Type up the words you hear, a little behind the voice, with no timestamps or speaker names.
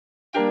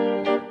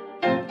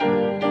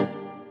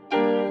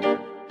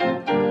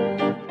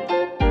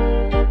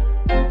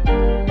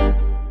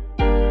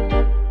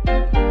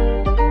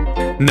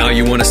Now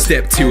you wanna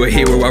step to a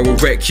hero, I will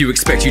wreck you.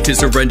 Expect you to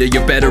surrender,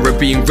 you're better at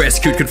being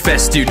rescued.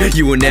 Confess, dude,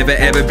 you will never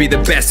ever be the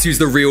best. Who's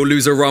the real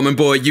loser? Ramen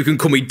boy, you can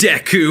call me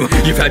Deku.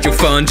 You've had your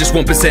fun, just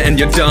 1% and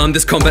you're done.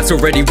 This combat's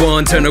already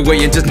won, turn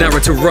away and just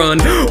Naruto run.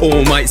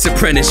 All Might's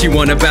apprentice, you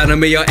wanna battle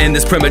me, I'll end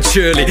this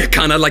prematurely.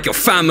 Kinda like your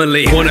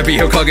family. Wanna be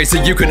Hokage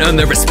so you can earn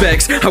their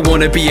respects. I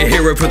wanna be a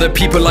hero for the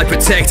people I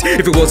protect.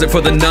 If it wasn't for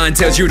the Nine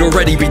Tails, you'd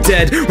already be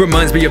dead.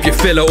 Reminds me of your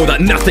filler, all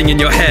that nothing in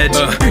your head.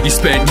 You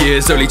spent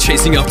years only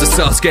chasing after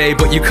Sasuke,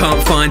 but you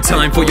can't find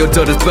time for your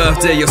daughter's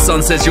birthday. Your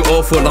son says you're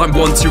awful, I'm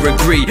one to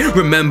agree.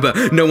 Remember,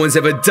 no one's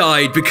ever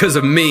died because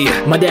of me.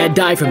 My dad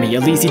died for me,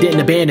 at least he didn't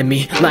abandon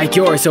me like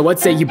yours, so I'd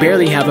say you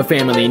barely have a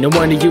family. No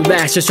wonder you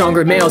lash to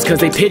stronger males, cause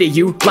they pity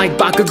you. Like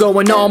Bakugo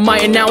and All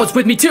Might, and now it's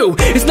with me too.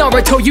 It's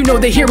Naruto, you know,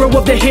 the hero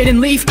of the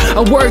hidden leaf.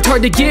 I worked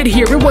hard to get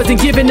here, it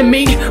wasn't given to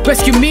me.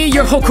 Rescue me,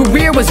 your whole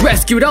career was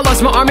rescued. I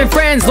lost my arm and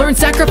friends, learned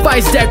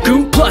sacrifice,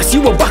 Deku. Plus,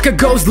 you were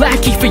Bakugo's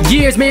lackey for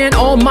years, man.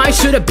 All Might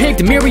should've picked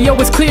Mirio,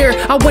 was clear.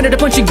 I wanted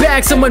a punching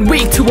bag, someone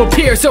weak to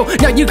appear. So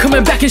now you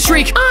coming back and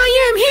shriek,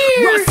 I am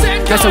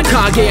here! That's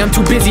Hokage, I'm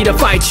too busy to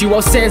fight you.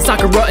 I'll send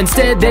Sakura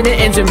instead, then it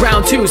ends in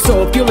round 2.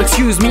 So if you'll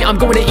excuse me, I'm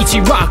going to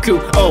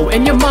Ichiraku. Oh,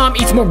 and your mom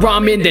eats more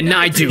ramen than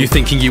I do. You're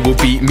thinking you will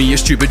beat me, you're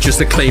stupid just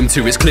to claim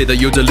to. It's clear that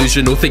you're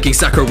delusional, thinking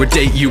Sakura would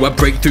date you. I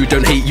break through,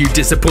 don't hate you,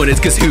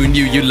 disappointed cause who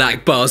knew you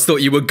lack bars.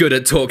 Thought you were good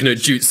at talk no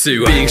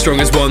jutsu. Being strong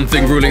is one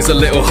thing, ruling's a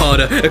little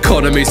harder.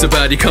 Economy so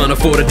bad you can't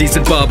afford a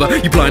decent barber.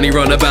 You blindly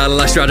run a battle,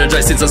 I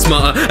strategize since I'm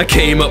smarter. I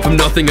came up from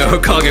nothing, a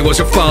Hokage was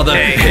your father.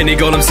 Any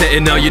goal I'm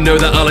setting now, you know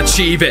that I'll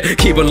achieve it.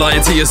 Keep on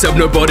lying to yourself,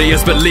 nobody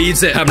else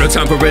believes it. Have no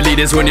time for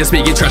leaders when you're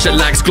speaking trash, it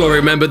lacks glory.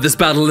 Remember this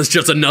battle is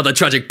just another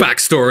tragic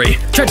backstory.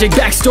 Tragic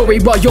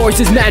backstory, while yours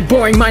is mad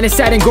boring. Mine is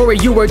sad and gory,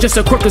 you were just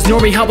a quirkless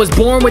Nori. I was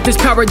born with this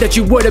power that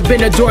you would have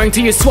been adoring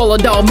till you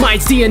swallowed All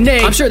Might's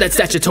DNA. I'm sure that's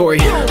statutory.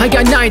 I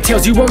got 9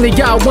 tails, you only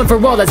got one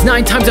for all. That's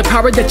 9 times the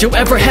power that you'll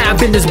ever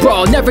have in this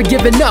brawl. Never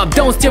giving up,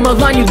 don't steal my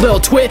line, you little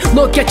twit.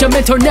 Look at your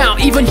mentor now,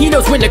 even he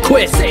knows when to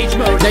quit. Sage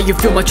mode. Now you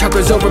feel my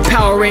chakras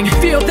overpowering.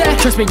 Feel that?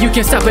 Trust me, you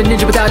can't stop a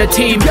ninja without a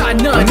team. Got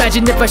none.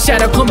 Imagine if I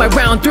shadow clone by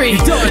round 3.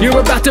 You're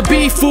about to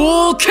be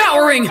full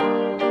cowering.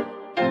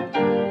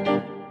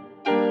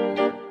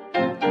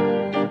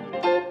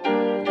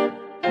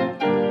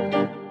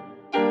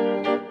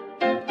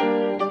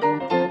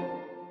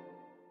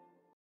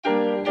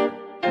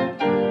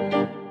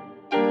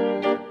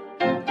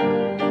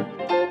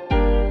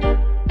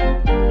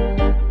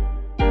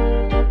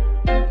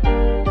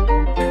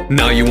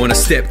 Now you wanna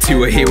step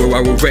to a hero,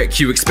 I will wreck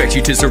you. Expect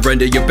you to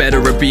surrender, you're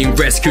better at being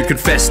rescued.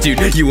 Confess,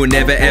 dude, you will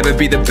never ever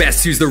be the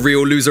best. Who's the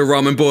real loser?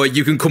 Ramen boy,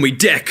 you can call me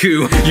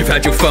Deku. You've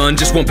had your fun,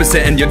 just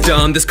 1% and you're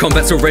done. This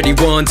combat's already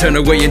won, turn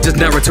away and just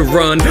Naruto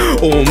run.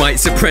 All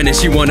Might's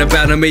apprentice, you wanna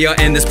battle me, I'll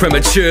end this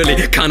prematurely.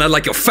 Kinda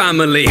like your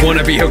family.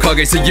 Wanna be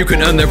Hokage so you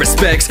can earn their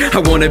respects. I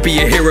wanna be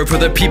a hero for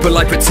the people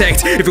I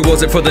protect. If it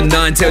wasn't for the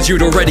Nine Tails,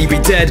 you'd already be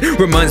dead.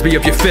 Reminds me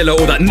of your filler,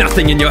 all that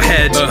nothing in your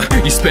head.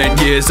 You spent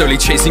years only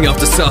chasing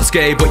after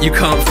Sasuke, but you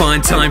can't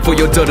find time for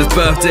your daughter's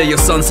birthday. Your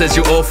son says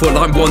you're awful,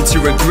 I'm one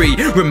to agree.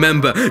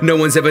 Remember, no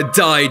one's ever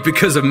died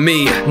because of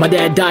me. My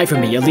dad died for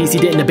me, at least he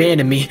didn't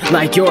abandon me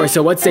like yours,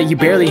 so I'd say you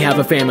barely have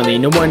a family.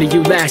 No wonder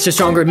you lash to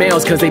stronger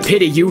males, cause they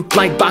pity you.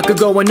 Like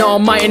Bakugo and All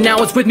Might, and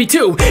now it's with me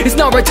too. It's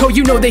Naruto,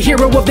 you know, the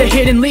hero of the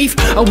hidden leaf.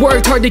 I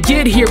worked hard to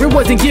get here, it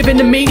wasn't given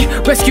to me.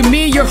 Rescue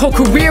me, your whole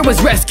career was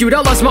rescued.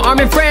 I lost my arm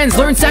and friends,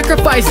 learned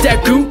sacrifice,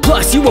 Deku.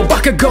 Plus, you were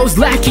Bakugo's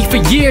lackey for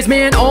years,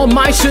 man. All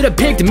Might should've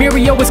picked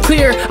Mirio, was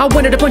clear. I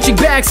wanted a punching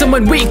bag,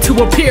 someone weak to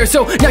appear.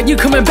 So now you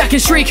coming back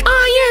and shriek,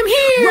 I am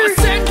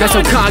here! That's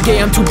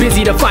Hokage, I'm too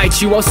busy to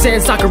fight you. I'll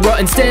send Sakura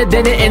instead,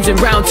 then it ends in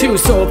round 2.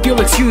 So if you'll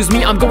excuse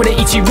me, I'm going to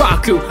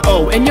Ichiraku.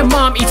 Oh, and your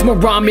mom eats more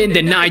ramen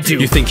than I do.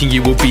 You're thinking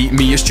you will beat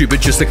me, you're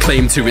stupid just to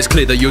claim to. It's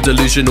clear that you're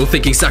delusional,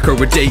 thinking Sakura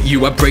would date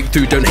you. I break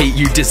through, don't hate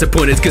you,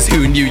 disappointed cause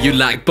who knew you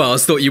lack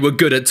bars. Thought you were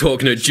good at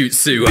talk no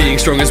jutsu. Being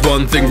strong is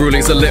one thing,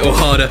 ruling's a little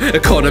harder.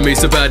 Economy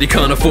so bad you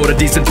can't afford a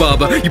decent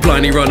barber. You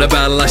blindly run a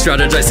battle, I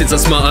strategize since I'm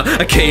smarter.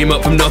 I came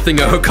up from nothing,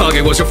 a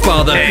Hokage was your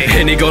father.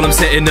 Any goal I'm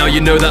setting now,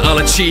 you know that I'll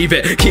achieve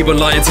it. Keep on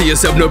lying to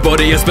yourself,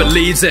 nobody else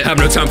believes it. Have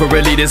no time for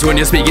leaders when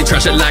you're speaking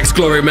trash, it lacks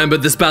glory. Remember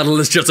this battle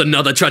is just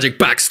another tragic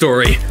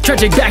backstory.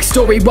 Tragic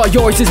backstory, while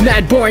yours is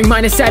mad boring.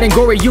 Mine is sad and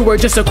gory, you were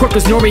just a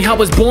quirkless Nori. I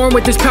was born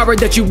with this power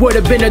that you would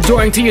have been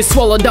adoring till you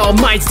swallowed All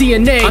Might's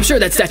DNA. I'm sure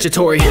that's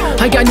statutory.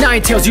 I got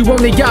 9 tails, you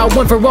only got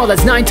one for all.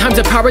 That's 9 times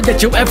the power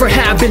that you'll ever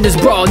have in this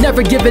brawl.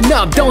 Never giving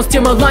up, don't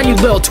steal my line, you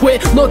little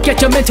twit. Look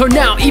at your mentor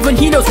now, even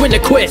he knows when to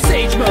quit.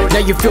 Sage mode. Now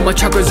you feel my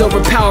chakras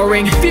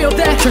overpowering. Feel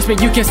that? Trust me,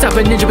 you can't stop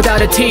a ninja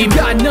without a team.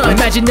 Got none.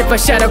 Imagine if I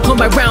shadow clone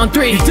by round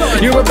 3.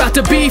 You're about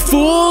to be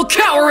full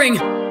cowering.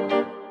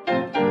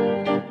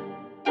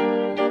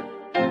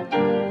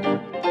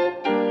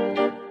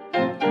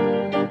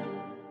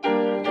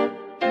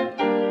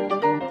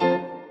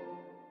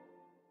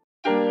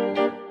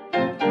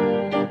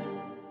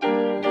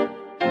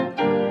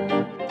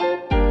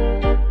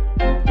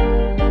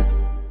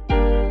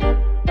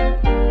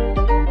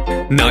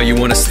 Now you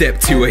wanna step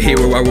to a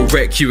hero, I will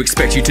wreck you.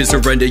 Expect you to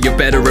surrender, you're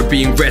better at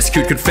being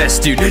rescued. Confess,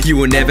 dude, you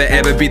will never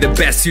ever be the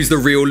best. Who's the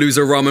real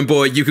loser, ramen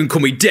boy? You can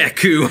call me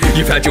Deku.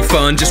 You've had your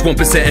fun, just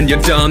 1% and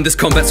you're done. This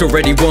combat's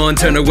already won,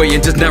 turn away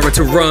and just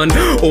Naruto run.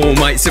 All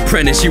Might's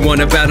apprentice, you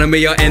wanna battle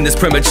me, I'll end this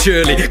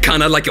prematurely.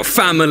 Kinda like your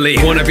family.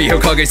 Wanna be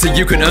Hokage so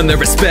you can earn their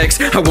respects.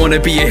 I wanna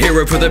be a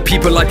hero for the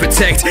people I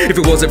protect. If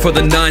it wasn't for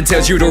the Nine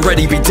Tails, you'd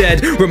already be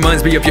dead.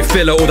 Reminds me of your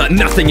filler, all that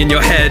nothing in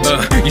your head.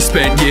 You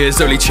spent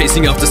years only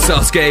chasing after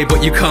Sasuke,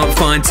 but you can't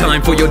find time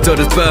for your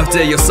daughter's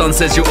birthday. Your son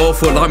says you're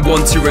awful, I'm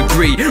one to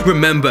agree.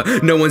 Remember,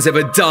 no one's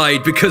ever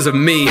died because of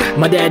me.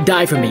 My dad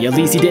died for me, at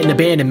least he didn't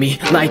abandon me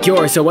like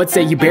yours, so I'd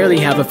say you barely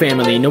have a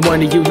family. No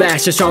wonder you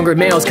lash to stronger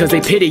males, cause they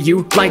pity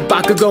you. Like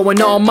Bakugo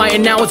and All Might,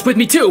 and now it's with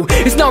me too.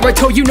 It's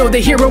Naruto, you know, the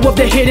hero of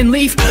the hidden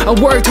leaf. I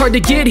worked hard to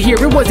get here,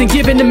 it wasn't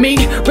given to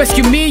me.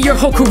 Rescue me, your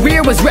whole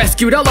career was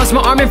rescued. I lost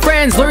my arm and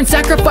friends, learned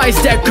sacrifice,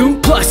 Deku.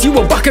 Plus, you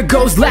were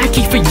Bakugo's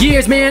lackey for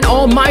years, man.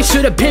 All Might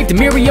should've picked,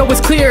 Mirio was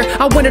clear.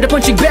 I wanted a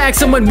punching bag,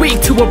 someone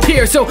weak to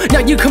appear. So now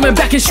you coming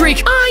back and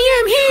shriek, I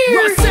am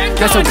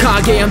here! As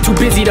Hokage, I'm too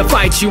busy to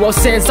fight you. I'll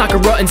send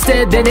Sakura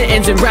instead, then it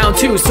ends in round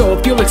 2. So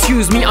if you'll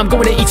excuse me, I'm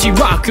going to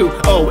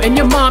Ichiraku. Oh, and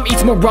your mom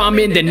eats more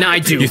ramen than I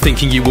do. You're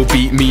thinking you will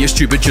beat me, you're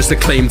stupid just to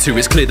claim to.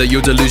 It's clear that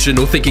you're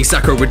delusional, thinking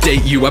Sakura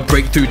date you. I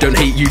break through, don't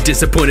hate you,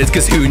 disappointed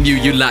cause who knew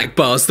you lack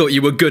bars. Thought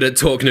you were good at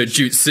talk no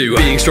jutsu.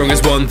 Being strong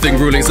is one thing,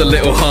 ruling's a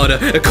little harder.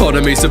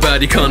 Economy so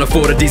bad you can't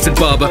afford a decent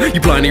barber.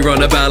 You blindly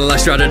run a battle, I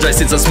strategize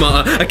since I'm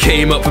smarter. I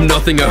came up from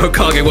nothing, a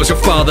Hokage was your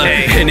father.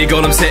 Any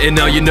goal I'm setting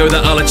now, you know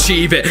that I'll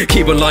achieve it.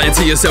 Keep on lying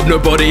to yourself,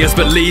 nobody else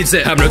believes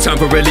it. Have no time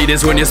for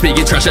elitists when you're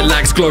speaking trash, it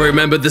lacks glory.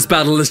 Remember, this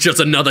battle is just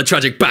another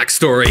tragic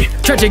backstory.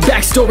 Tragic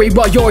backstory,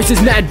 while yours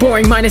is mad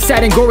boring. Mine is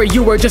sad and gory,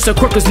 you were just a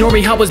quirkless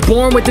Nori. I was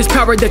born with this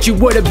power that you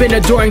would have been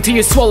adoring till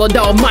you swallowed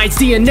All Might's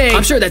DNA.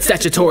 I'm sure that's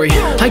statutory.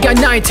 I got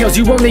 9 tails,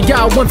 you only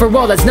got one for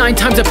all. That's 9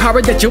 times the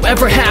power that you'll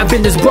ever have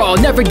in this brawl.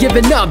 Never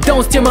giving up,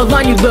 don't steal my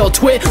line, you little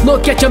twit.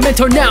 Look at your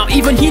mentor now,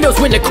 even he knows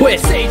when to quit.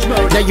 Sage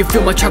mode. Now you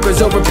feel my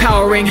chakras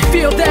overpowering.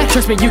 Feel that?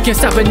 Trust me, you can't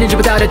stop a ninja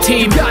without a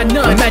team. Got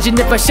none. Imagine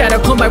if I shadow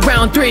clone by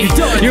round 3.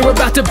 You're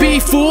about to be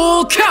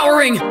full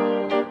cowering.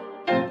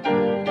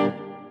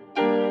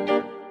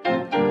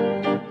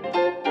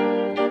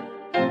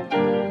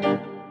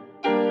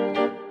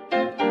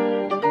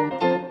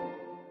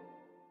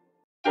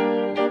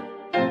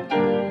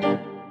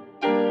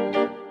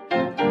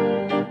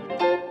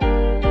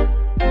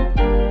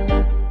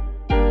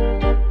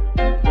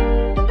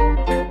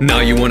 Now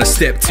you wanna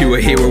step to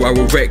a hero, I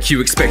will wreck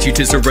you. Expect you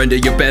to surrender,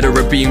 you're better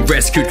at being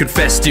rescued.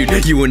 Confess,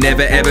 dude, you will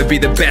never ever be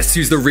the best.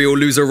 Who's the real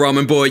loser,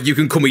 ramen boy? You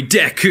can call me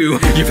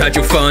Deku. You've had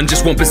your fun,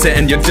 just 1%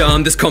 and you're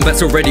done. This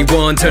combat's already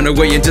won, turn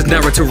away and just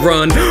Naruto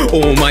run.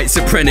 All Might's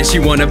apprentice,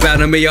 you wanna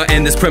battle me, I'll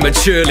end this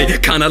prematurely.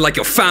 Kinda like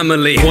your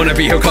family. Wanna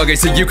be Hokage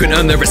so you can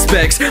earn their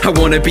respects. I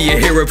wanna be a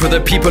hero for the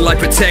people I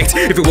protect.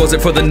 If it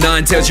wasn't for the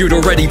Nine Tails, you'd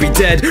already be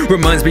dead.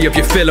 Reminds me of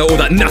your filler, all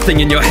that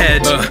nothing in your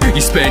head.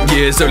 You spent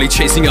years only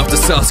chasing after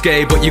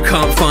Sasuke, but you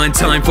can't find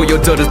time for your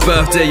daughter's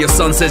birthday. Your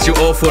son says you're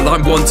awful,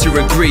 I'm one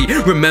to agree.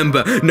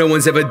 Remember, no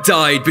one's ever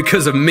died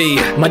because of me.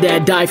 My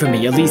dad died for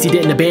me, at least he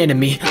didn't abandon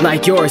me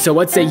like yours, so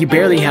I'd say you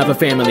barely have a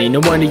family. No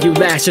wonder you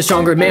lash to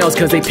stronger males,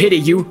 cause they pity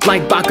you.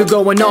 Like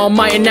Bakugo and All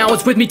Might, and now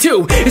it's with me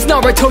too. It's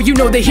Naruto, you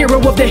know, the hero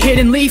of the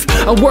hidden leaf.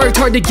 I worked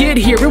hard to get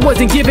here, it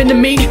wasn't given to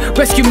me.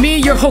 Rescue me,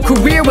 your whole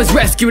career was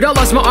rescued. I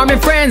lost my arm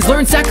and friends,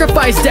 learned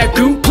sacrifice,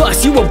 Deku.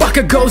 Plus, you were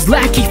Bakugo's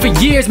lackey for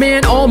years,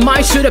 man. All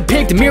Might should've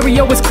picked,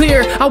 Mirio was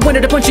clear. I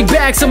wanted a punching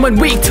bag, someone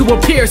weak to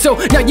appear. So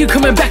now you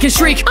coming back and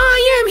shriek,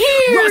 I am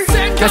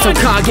here! As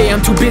Hokage,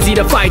 I'm too busy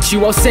to fight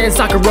you. I'll send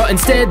Sakura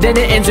instead, then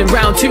it ends in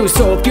round 2.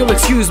 So if you'll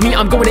excuse me,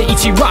 I'm going to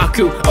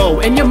Ichiraku. Oh,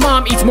 and your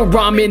mom eats more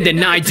ramen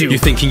than I do. You're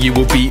thinking you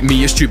will beat me,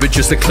 you're stupid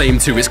just to claim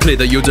to. It's clear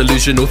that you're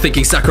delusional,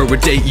 thinking Sakura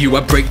date you.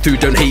 I break through,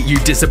 don't hate you,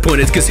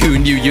 disappointed cause who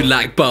knew you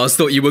lack bars.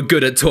 Thought you were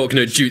good at talk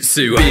no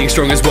jutsu. Being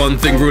strong is one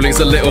thing, ruling's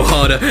a little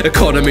harder.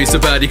 Economy so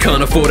bad you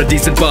can't afford a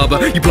decent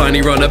barber. You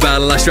blindly run a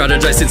battle, I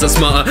strategize since I'm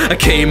smarter. I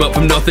came up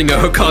from nothing, a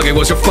Hokage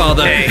was your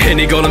father.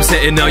 Any goal I'm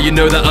setting now, you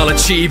know that I'll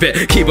achieve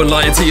it. Keep on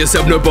lying to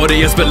yourself,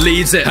 nobody else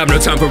believes it. Have no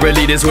time for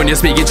elitists when you're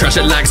speaking trash,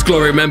 it lacks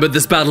glory. Remember,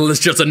 this battle is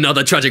just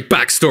another tragic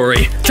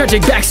backstory.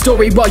 Tragic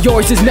backstory, while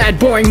yours is mad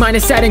boring. Mine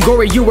is sad and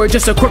gory, you were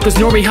just a quirkless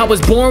Nori. I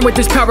was born with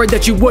this power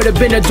that you would have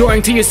been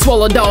adoring till you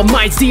swallowed All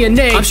Might's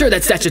DNA. I'm sure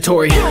that's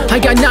statutory. I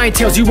got 9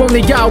 tails, you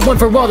only got one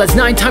for all. That's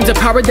 9 times the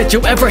power that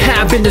you'll ever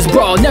have in this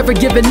brawl. Never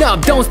giving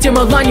up, don't steal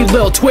my line, you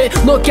little twit.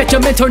 Look at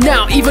your mentor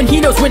now, even he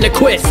knows when to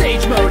quit.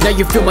 Sage mode. Now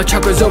you feel my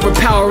chakras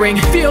overpowering.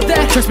 Feel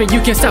that? Trust me,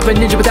 you can't stop a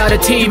ninja without a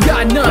team.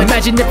 Got none.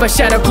 Imagine if I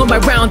shadow clone by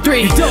round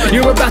 3.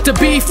 You're about to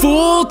be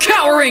full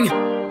cowering.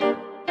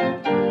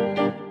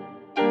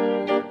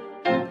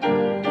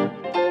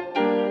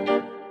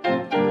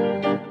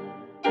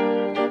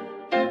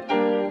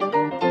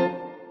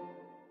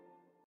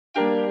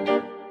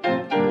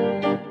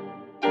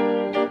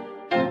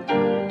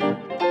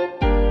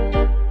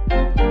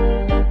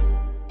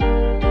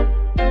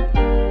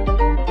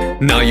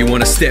 Now you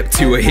wanna step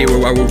to a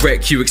hero, I will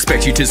wreck you.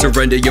 Expect you to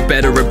surrender, you're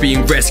better at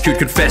being rescued.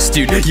 Confess,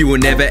 dude, you will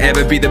never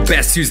ever be the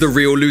best. Who's the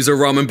real loser,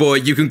 ramen boy?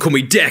 You can call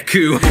me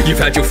Deku. You've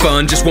had your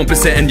fun, just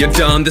 1% and you're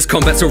done. This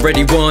combat's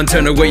already won,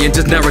 turn away and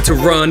just Naruto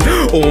run.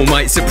 All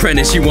Might's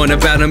apprentice, you wanna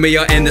battle me,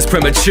 I'll end this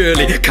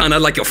prematurely. Kinda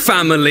like your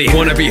family.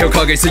 Wanna be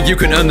Hokage so you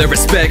can earn their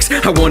respects.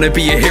 I wanna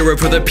be a hero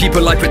for the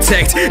people I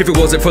protect. If it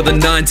wasn't for the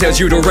 9 tails,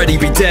 you'd already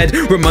be dead.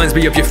 Reminds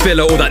me of your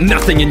filler, all that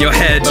nothing in your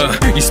head.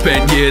 You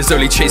spent years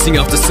only chasing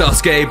after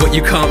Sasuke, but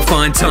you can't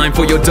find time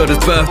for your daughter's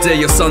birthday.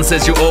 Your son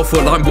says you're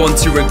awful, I'm one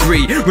to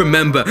agree.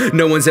 Remember,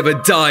 no one's ever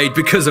died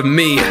because of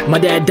me. My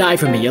dad died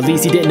for me, at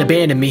least he didn't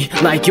abandon me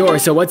like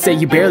yours, so I'd say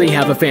you barely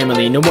have a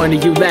family. No wonder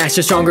you lash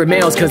to stronger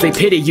males, cause they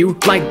pity you.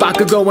 Like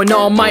Bakugo and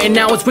All Might, and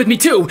now it's with me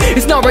too.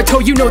 It's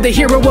Naruto, you know, the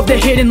hero of the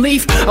hidden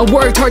leaf. I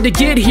worked hard to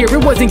get here,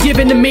 it wasn't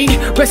given to me.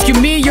 Rescue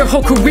me, your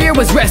whole career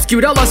was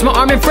rescued. I lost my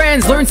arm and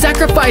friends, learned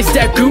sacrifice,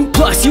 Deku.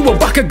 Plus, you were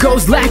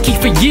Bakugo's lackey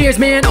for years,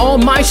 man. All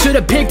Might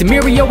should've picked,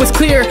 Mirio was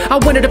clear. I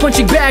wanted a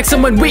punching bag,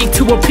 someone weak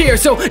to appear.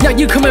 So now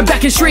you coming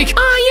back and shriek,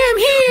 I am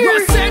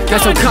here!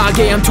 As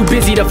Hokage, I'm too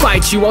busy to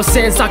fight you. I'll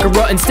send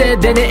Sakura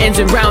instead, then it ends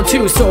in round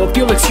 2. So if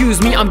you'll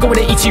excuse me, I'm going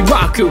to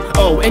Ichiraku.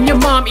 Oh, and your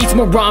mom eats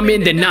more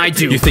ramen than I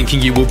do. You're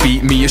thinking you will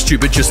beat me, you're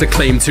stupid just to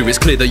claim to. It's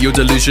clear that you're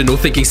delusional,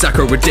 thinking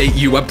Sakura date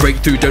you. I break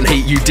through, don't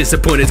hate you,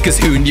 disappointed cause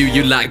who knew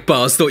you lack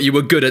bars. Thought you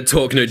were good at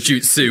talk no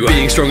jutsu.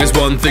 Being strong is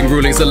one thing,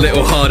 ruling's a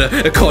little harder.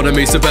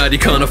 Economy so bad you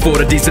can't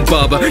afford a decent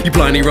barber. You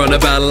blindly run a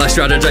battle, I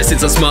strategize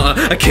since I'm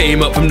smarter. I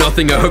came up from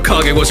nothing, a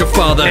Hokage was your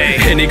father.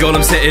 Any goal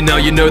I'm setting now,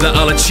 you know that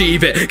I'll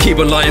achieve it. Keep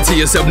on lying to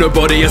yourself,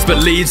 nobody else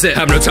believes it.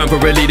 Have no time for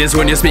real leaders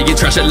when you're speaking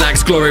trash, it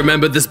lacks glory.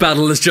 Remember, this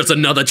battle is just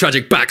another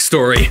tragic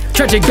backstory.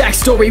 Tragic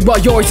backstory, while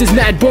yours is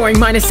mad boring.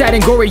 Mine is sad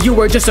and gory, you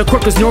were just a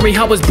quirkless Nori.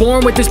 I was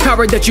born with this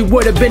power that you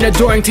would have been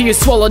adoring till you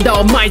swallowed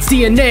All Might's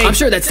DNA. I'm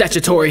sure that's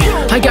statutory.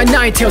 I got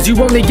 9 tails,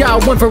 you only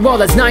got 1 for all.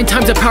 That's 9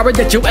 times the power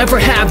that you'll ever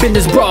have in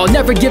this brawl.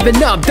 Never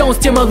giving up, don't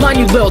steal my line,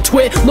 you little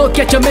twit. Look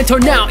at your mentor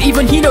now,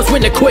 even he knows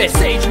when to quit.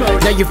 Sage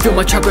mode. Now you feel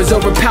my chakras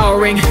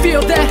overpowering.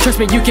 Feel that? Trust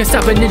me, you can't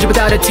stop a ninja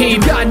without a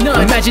team. You got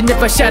none. Imagine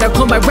if I shadow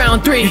clone by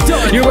round 3.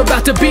 You're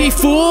about to be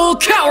full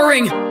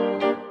cowering.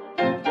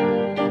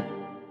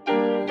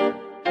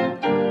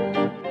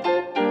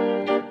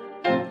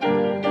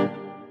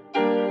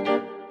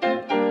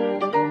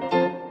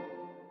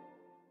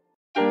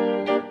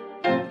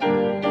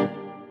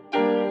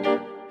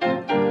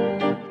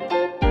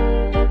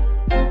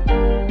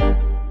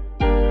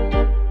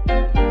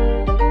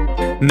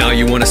 Now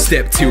you wanna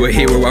step to a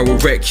hero, I will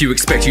wreck you.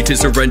 Expect you to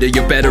surrender,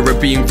 you're better at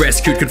being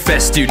rescued.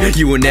 Confess, dude,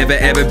 you will never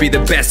ever be the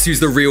best. Who's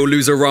the real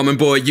loser, ramen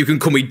boy? You can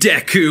call me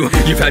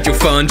Deku. You've had your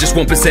fun, just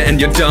 1%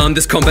 and you're done.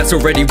 This combat's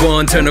already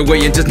won, turn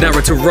away and just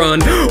Naruto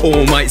run.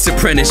 All Might's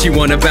apprentice, you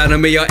wanna battle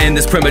me, I'll end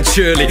this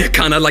prematurely.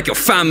 Kinda like your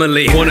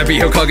family. Wanna be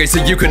Hokage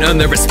so you can earn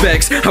their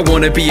respects. I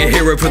wanna be a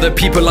hero for the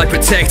people I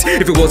protect.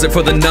 If it wasn't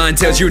for the 9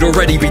 tails, you'd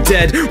already be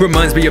dead.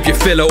 Reminds me of your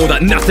filler, all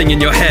that nothing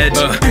in your head.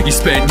 You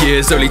spent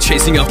years only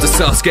chasing after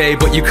Sasuke,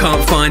 but you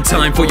can't find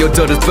time for your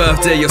daughter's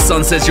birthday. Your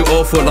son says you're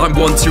awful, I'm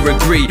one to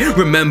agree.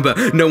 Remember,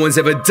 no one's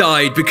ever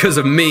died because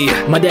of me.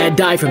 My dad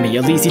died for me,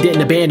 at least he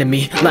didn't abandon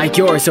me like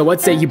yours, so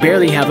I'd say you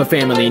barely have a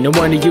family. No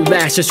wonder you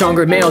lash to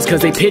stronger males, cause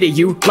they pity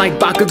you. Like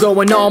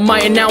Bakugo and All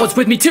Might, and now it's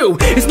with me too.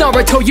 It's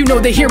Naruto, you know,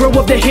 the hero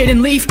of the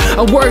hidden leaf.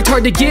 I worked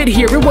hard to get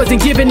here, it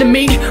wasn't given to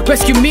me.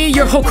 Rescue me,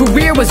 your whole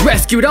career was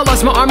rescued. I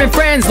lost my arm and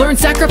friends, learned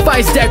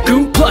sacrifice,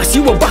 Deku. Plus,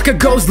 you were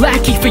Bakugo's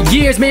lackey for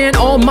years, man.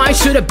 All Might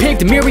should've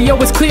picked, Mirio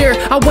was clear.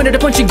 I wanted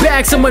a punching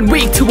bag, someone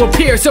weak to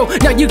appear. So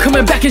now you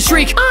coming back and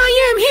shriek,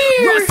 I am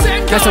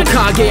here! As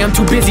Hokage, I'm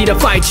too busy to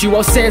fight you.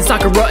 I'll send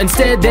Sakura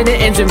instead, then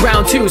it ends in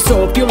round 2.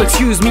 So if you'll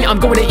excuse me, I'm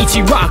going to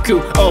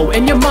Ichiraku. Oh,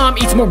 and your mom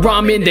eats more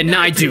ramen than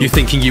I do. You're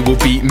thinking you will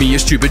beat me, you're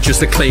stupid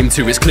just to claim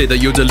to. It's clear that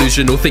you're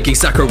delusional, thinking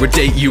Sakura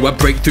date you. I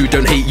break through,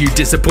 don't hate you,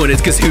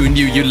 disappointed cause who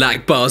knew you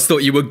lack bars.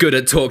 Thought you were good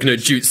at talk no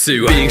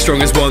jutsu. Being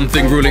strong is one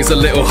thing, ruling's a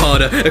little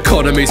harder.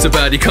 Economy so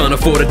bad you can't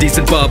afford a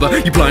decent barber.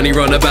 You blindly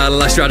run a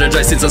battle, I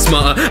strategize since I'm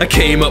smarter. I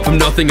came up from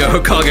nothing, a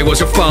Hokage was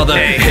your father.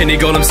 Any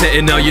goal I'm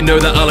setting now, you know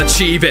that I'll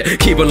achieve it.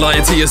 Keep on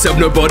lying to yourself,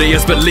 nobody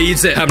else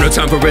believes it. Have no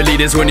time for real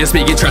leaders when you're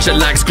speaking trash, it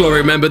lacks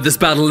glory. Remember, this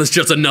battle is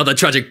just another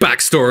tragic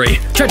backstory.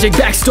 Tragic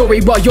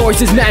backstory, while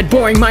yours is mad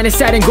boring. Mine is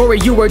sad and gory,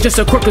 you were just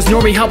a quirkless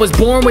Nori. I was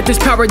born with this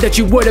power that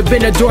you would have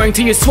been adoring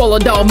till you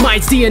swallowed All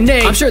Might's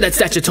DNA. I'm sure that's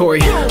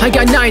statutory. I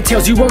got 9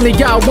 tails, you only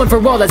got 1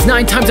 for all. That's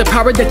 9 times the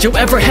power that you'll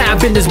ever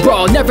have in this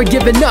brawl. Never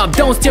giving up,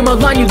 don't steal my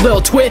line, you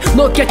little twit.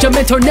 Look at your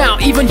mentor now,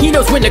 even he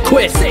knows when to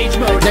quit. Sage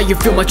mode. Now you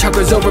feel my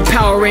chakras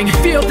overpowering.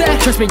 Feel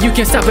that? Trust me, you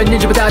can't stop a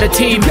ninja without a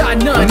team. You got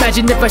none.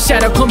 Imagine if I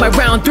shadow clone by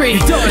round 3.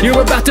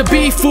 You're about to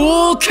be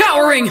full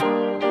cowering.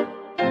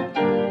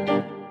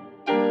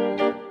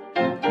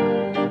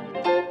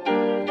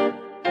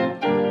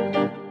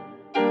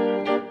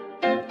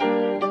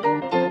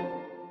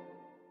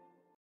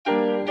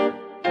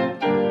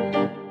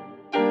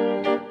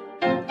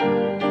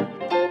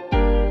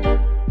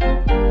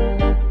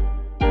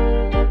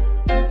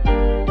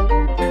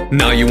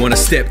 Now you wanna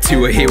step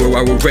to a hero,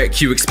 I will wreck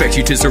you. Expect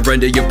you to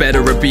surrender, you're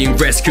better at being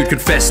rescued.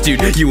 Confess,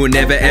 dude, you will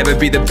never ever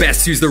be the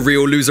best. Who's the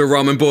real loser,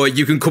 ramen boy?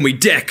 You can call me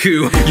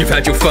Deku. You've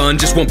had your fun,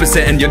 just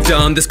 1% and you're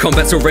done. This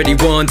combat's already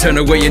won, turn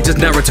away and just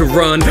Naruto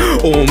run.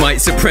 All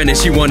Might's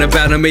apprentice, you wanna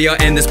battle me, I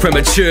end this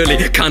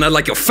prematurely. Kinda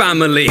like your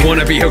family.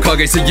 Wanna be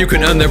Hokage so you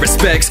can earn their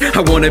respects.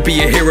 I wanna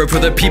be a hero for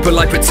the people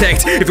I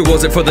protect. If it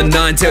wasn't for the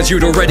 9 tails,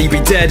 you'd already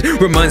be dead.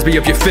 Reminds me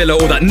of your filler,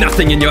 all that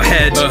nothing in your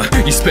head.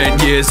 You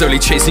spent years only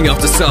chasing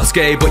after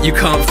Sasuke, but you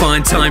can't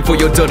find time for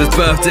your daughter's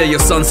birthday. Your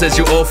son says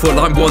you're awful,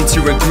 I'm one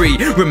to agree.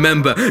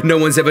 Remember, no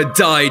one's ever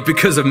died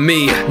because of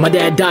me. My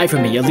dad died for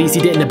me, at least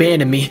he didn't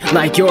abandon me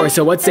like yours,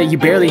 so I'd say you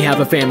barely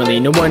have a family.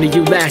 No wonder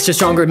you lash to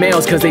stronger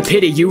males, cause they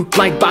pity you.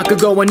 Like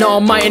Bakugo and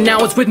All Might, and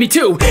now it's with me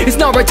too. It's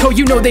Naruto,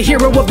 you know, the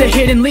hero of the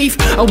hidden leaf.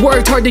 I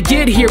worked hard to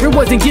get here, it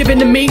wasn't given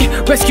to me.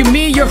 Rescue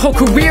me, your whole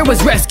career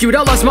was rescued.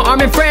 I lost my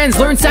arm and friends,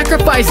 learned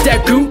sacrifice,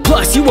 Deku.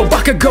 Plus, you were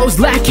Bakugo's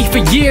lackey for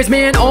years,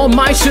 man. All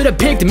Might should've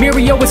picked,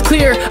 Mirio was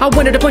clear. I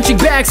wanted a punching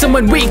bag,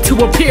 someone weak to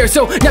appear.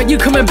 So now you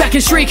coming back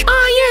and shriek,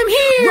 I am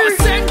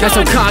here! As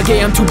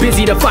Hokage, I'm too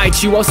busy to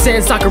fight you. I'll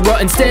send Sakura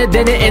instead,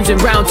 then it ends in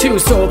round 2.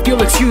 So if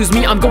you'll excuse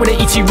me, I'm going to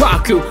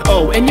Ichiraku.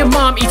 Oh, and your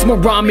mom eats more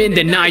ramen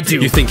than I do.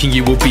 You're thinking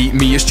you will beat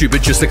me, you're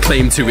stupid just to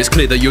claim to. It's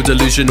clear that you're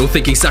delusional,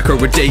 thinking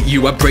Sakura date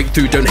you. I break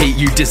through, don't hate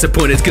you,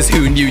 disappointed cause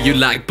who knew you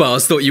lack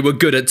bars. Thought you were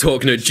good at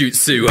talk no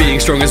jutsu. Being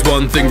strong is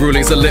one thing,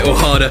 ruling's a little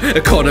harder.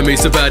 Economy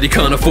so bad you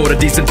can't afford a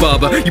decent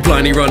barber. You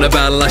blindly run a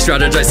battle, I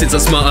strategize since I'm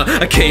smarter.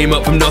 I came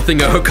up from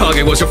nothing, a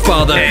Hokage was your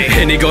father.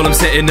 Any goal I'm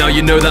setting now,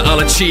 you know that I'll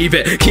achieve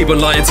it. Keep on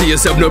lying to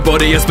yourself,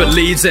 nobody else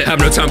believes it. Have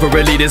no time for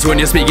leaders when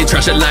you're speaking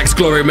trash, it lacks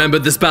glory. Remember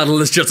this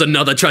battle is just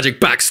another tragic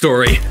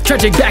backstory.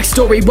 Tragic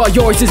backstory, while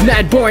yours is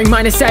mad boring.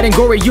 Mine is sad and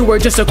gory, you were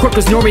just a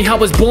quirkless Nori. I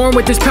was born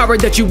with this power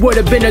that you would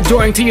have been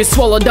adoring till you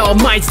swallowed All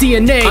Might's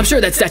DNA. I'm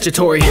sure that's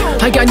statutory.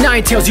 I got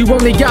 9 tails, you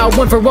only got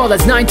 1 for all.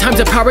 That's 9 times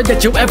the power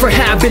that you'll ever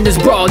have in this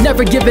brawl.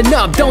 Never giving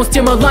up, don't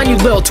steal my line, you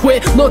little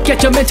twit. Look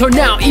at your mentor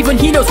now, even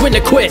he knows when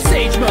to quit.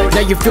 Sage mode.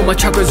 Now you feel my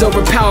chakras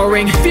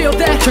overpowering. Feel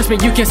that? Trust me,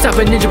 you can't stop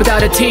a ninja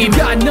without a team.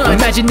 Got none.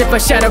 Imagine if I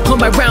shadow clone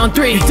by round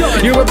 3.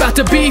 Done. You're about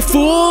to be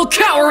full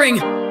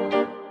cowering.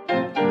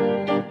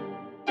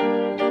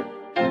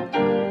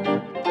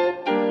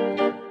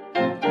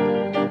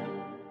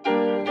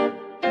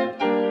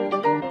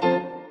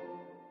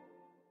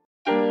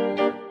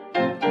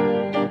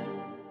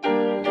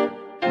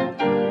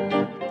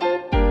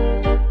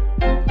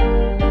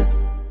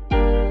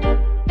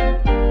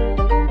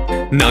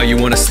 Now you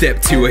wanna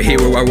step to a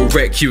hero, I will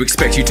wreck you.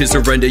 Expect you to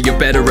surrender, you're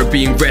better at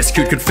being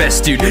rescued. Confess,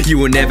 dude, you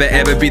will never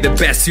ever be the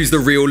best. Who's the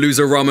real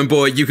loser, ramen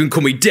boy? You can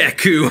call me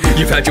Deku.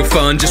 You've had your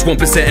fun, just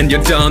 1% and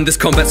you're done. This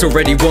combat's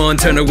already won,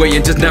 turn away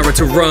and just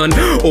Naruto run.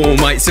 All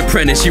Might's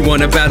apprentice, you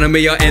wanna battle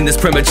me, I end this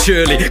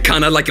prematurely.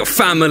 Kinda like your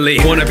family.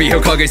 Wanna be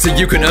Hokage so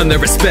you can earn their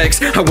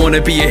respects. I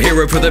wanna be a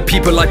hero for the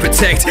people I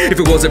protect. If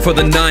it wasn't for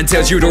the 9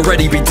 tails, you'd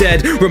already be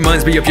dead.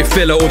 Reminds me of your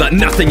filler, all that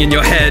nothing in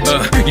your head.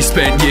 You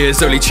spent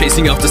years only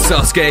chasing after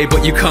Sasuke,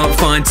 but you can't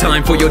find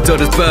time for your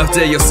daughter's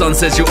birthday. Your son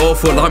says you're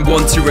awful, I'm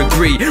one to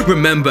agree.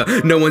 Remember,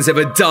 no one's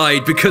ever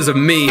died because of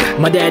me.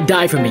 My dad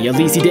died for me, at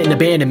least he didn't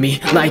abandon me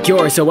like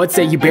yours, so I'd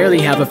say you barely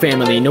have a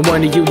family. No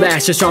wonder you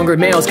lash to stronger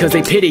males, cause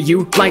they pity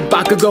you. Like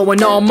Bakugo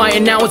and All Might,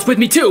 and now it's with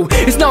me too.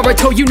 It's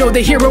Naruto, you know,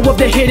 the hero of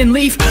the hidden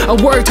leaf.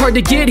 I worked hard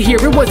to get here,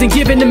 it wasn't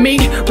given to me.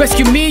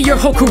 Rescue me, your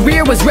whole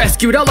career was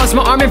rescued. I lost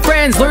my arm and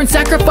friends, learned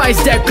sacrifice,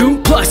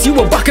 Deku. Plus, you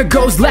were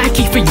Bakugo's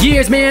lackey for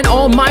years, man.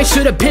 All Might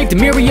should've picked,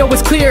 Mirio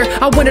was clear.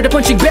 I wanted a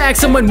punching bag,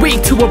 someone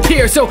weak to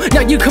appear. So now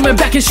you coming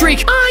back and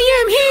shriek,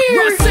 I am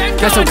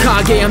here! As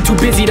Hokage, I'm too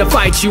busy to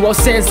fight you. I'll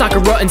send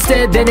Sakura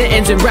instead, then it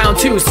ends in round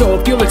 2. So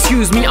if you'll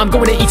excuse me, I'm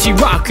going to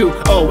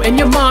Ichiraku. Oh, and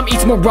your mom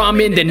eats more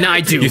ramen than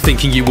I do. You're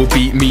thinking you will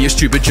beat me, you're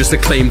stupid just to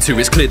claim to.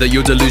 It's clear that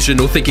you're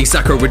delusional, thinking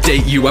Sakura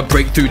date you. I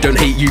break through, don't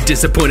hate you,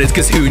 disappointed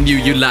cause who knew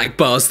you lack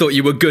bars. Thought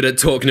you were good at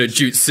talk no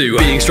jutsu.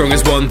 Being strong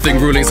is one thing,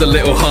 ruling's a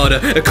little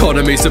harder.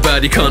 Economy so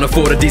bad you can't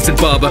afford a decent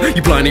barber.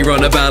 You blindly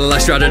run a battle, I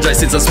strategize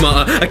since I'm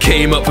smarter. I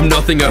came up from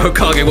nothing, a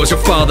Hokage was your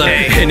father.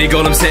 Any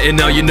goal I'm setting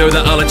now, you know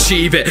that I'll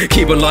achieve it.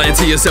 Keep on lying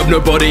to yourself,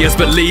 nobody else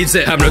believes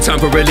it. Have no time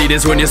for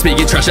leaders when you're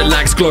speaking trash, it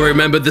lacks glory.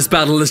 Remember this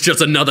battle is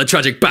just another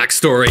tragic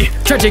backstory.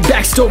 Tragic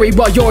backstory,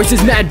 while yours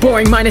is mad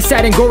boring. Mine is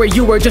sad and gory,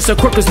 you were just a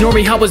quirkless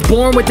Nori. I was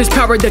born with this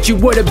power that you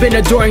would have been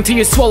adoring till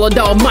you swallowed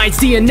All Might's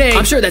DNA.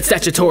 I'm sure that's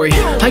statutory.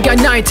 I got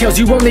 9 tails,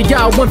 you only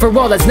got 1 for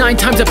all. That's 9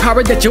 times the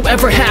power that you'll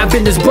ever have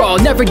in this brawl.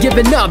 Never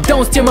giving up,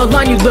 don't steal my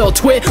line, you little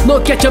twit.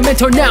 Look at your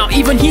mentor now,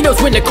 even he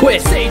knows when to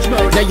quit. Sage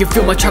mode. Now you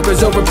feel my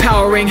chakras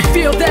overpowering.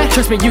 Feel that?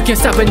 Trust me, you can't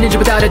stop a ninja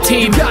without a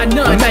team. Got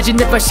none. Imagine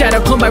if I shadow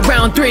clone by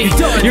round 3.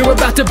 Done. You're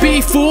about to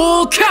be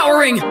full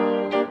cowering.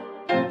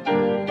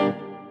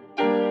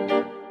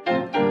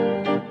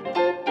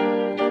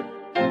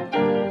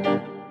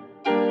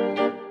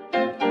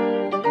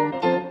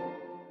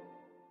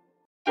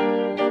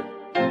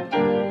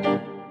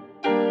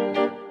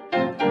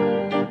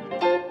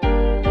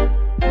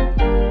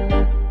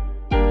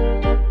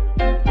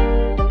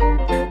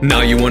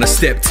 Now you wanna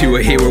step to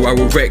a hero, I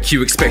will wreck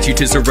you. Expect you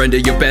to surrender,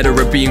 you're better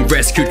at being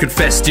rescued.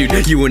 Confess,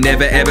 dude, you will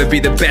never ever be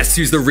the best.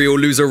 Who's the real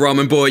loser,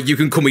 ramen boy? You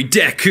can call me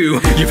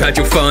Deku. You've had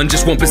your fun,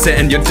 just 1%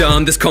 and you're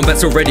done. This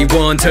combat's already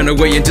won, turn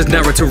away and just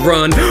Naruto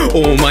run.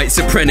 All Might's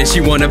apprentice,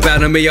 you wanna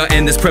battle me, I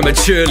end this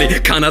prematurely.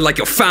 Kinda like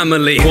your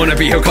family. Wanna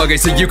be Hokage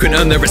so you can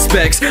earn their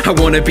respects. I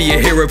wanna be a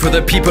hero for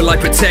the people I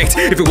protect.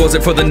 If it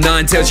wasn't for the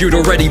 9 tails, you'd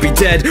already be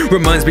dead.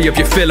 Reminds me of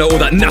your filler, all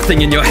that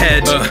nothing in your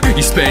head.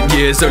 You spent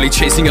years only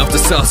chasing after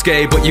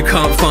Sasuke, but you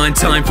can't find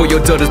time for your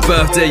daughter's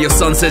birthday. Your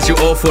son says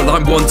you're awful,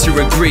 I'm one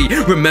to agree.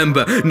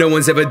 Remember, no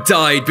one's ever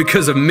died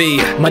because of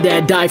me. My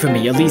dad died for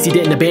me, at least he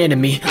didn't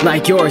abandon me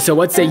like yours, so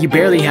I'd say you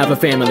barely have a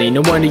family.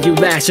 No wonder you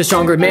lash to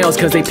stronger males,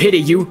 cause they pity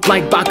you.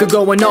 Like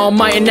Bakugo and All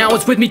Might, and now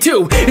it's with me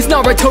too. It's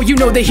Naruto, you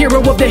know, the hero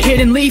of the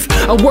hidden leaf.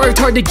 I worked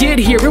hard to get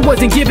here, it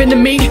wasn't given to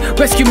me.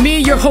 Rescue me,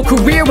 your whole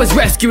career was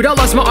rescued. I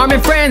lost my arm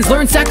and friends,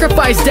 learned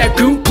sacrifice,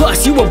 Deku.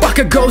 Plus, you were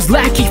Bakugo's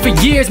lackey for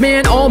years,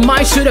 man. All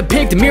Might should've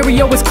picked,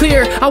 Mirio was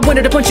clear. I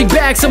wanted a punching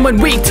bag, someone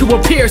weak to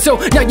appear. So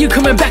now you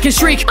coming back and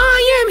shriek,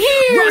 I am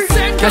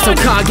here! As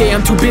Hokage,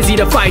 I'm too busy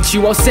to fight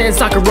you. I'll send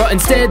Sakura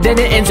instead, then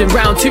it ends in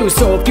round 2.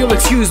 So if you'll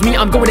excuse me,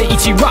 I'm going to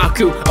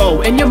Ichiraku.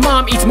 Oh, and your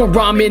mom eats more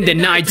ramen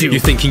than I do. You're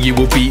thinking you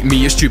will beat me,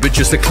 you're stupid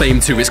just to claim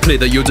to. It's clear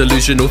that you're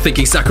delusional,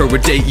 thinking Sakura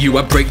date you.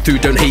 I break through,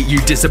 don't hate you,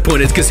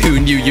 disappointed cause who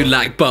knew you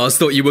lack bars.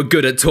 Thought you were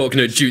good at talk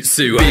no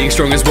jutsu. Being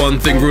strong is one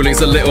thing,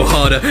 ruling's a little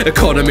harder.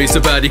 Economy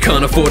so bad you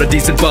can't afford a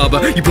decent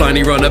barber. You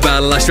blindly run a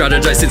battle, I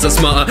strategize since I'm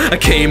smarter. I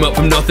came up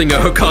from nothing, a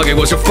Hokage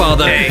was your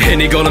father.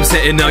 Any goal I'm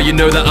setting now, you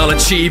know that I'll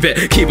achieve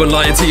it. Keep on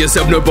lying to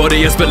yourself,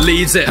 nobody else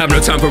believes it. Have no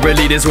time for real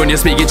leaders when you're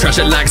speaking trash,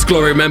 it lacks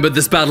glory. Remember,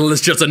 this battle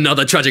is just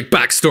another tragic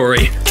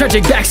backstory.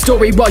 Tragic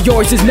backstory, while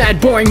yours is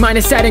mad boring. Mine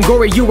is sad and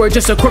gory, you were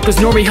just a quirkless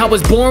Nori. I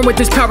was born with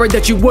this power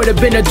that you would have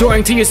been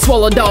adoring till you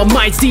swallowed All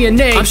Might's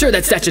DNA. I'm sure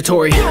that's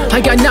statutory.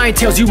 I got 9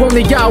 tails, you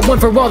only got 1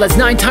 for all. That's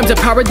 9 times the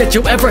power that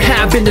you'll ever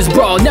have in this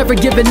brawl. Never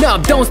giving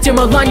up, don't steal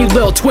my line, you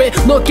little twit.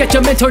 Look at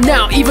your mentor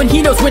now, even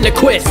he knows when to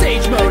quit.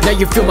 Sage mode. Now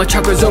you feel my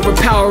chakras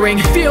overpowering.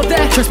 Feel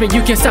that? Trust me,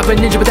 you can't stop a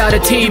ninja without a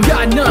team.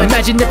 Got none.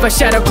 Imagine if I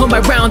shadow clone by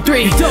round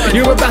 3. Done.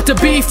 You're about to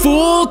be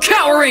full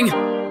cowering.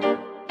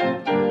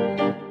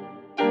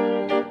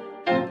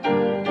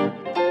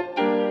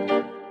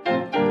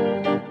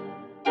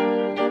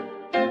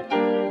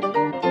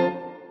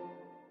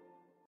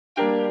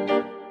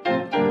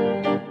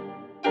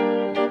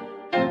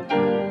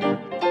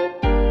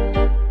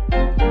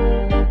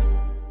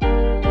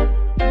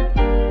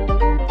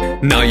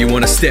 Now you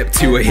wanna step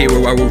to a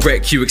hero, I will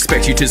wreck you.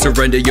 Expect you to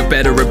surrender, you're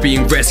better at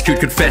being rescued.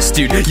 Confess,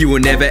 dude, you will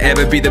never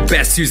ever be the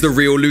best. Who's the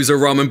real loser,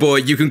 ramen boy?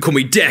 You can call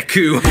me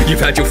Deku.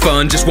 You've had your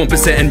fun, just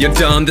 1% and you're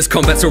done. This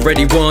combat's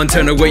already won,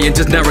 turn away and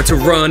just Naruto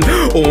run.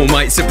 All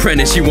Might's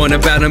apprentice, you wanna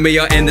battle me,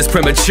 I end this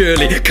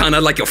prematurely. Kinda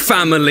like your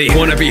family.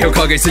 Wanna be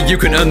Hokage so you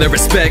can earn their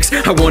respects.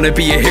 I wanna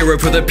be a hero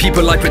for the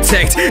people I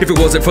protect. If it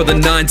wasn't for the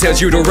 9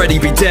 tails, you'd already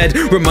be dead.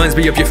 Reminds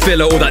me of your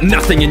filler, all that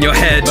nothing in your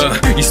head.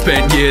 You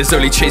spent years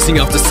only chasing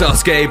after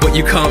Sasuke, but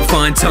you can't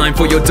find time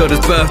for your daughter's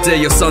birthday.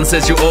 Your son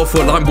says you're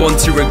awful, I'm one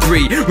to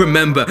agree.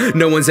 Remember,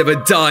 no one's ever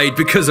died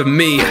because of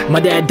me.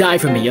 My dad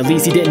died for me, at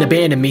least he didn't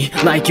abandon me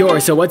like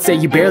yours, so I'd say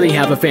you barely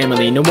have a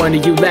family. No wonder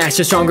you lash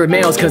to stronger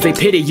males, cause they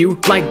pity you.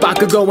 Like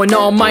Bakugo and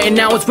All Might, and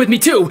now it's with me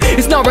too.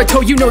 It's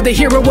Naruto, you know, the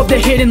hero of the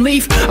hidden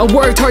leaf. I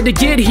worked hard to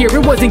get here,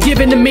 it wasn't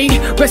given to me.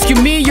 Rescue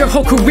me, your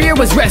whole career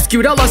was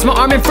rescued. I lost my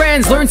arm and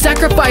friends, learned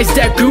sacrifice,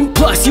 Deku.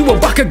 Plus, you were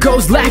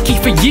Bakugo's lackey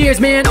for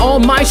years, man. All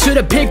Might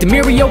should've picked,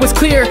 Mirio was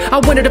clear. I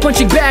wanted a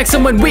punching bag,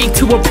 someone weak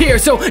to appear.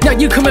 So now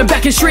you coming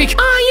back and shriek,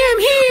 I am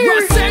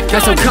here!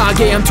 As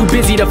Hokage, I'm too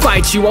busy to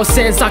fight you. I'll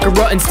send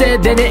Sakura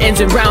instead, then it ends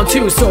in round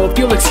 2. So if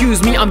you'll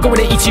excuse me, I'm going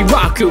to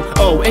Ichiraku.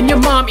 Oh, and your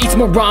mom eats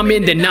more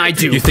ramen than I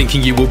do. You're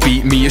thinking you will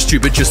beat me, you're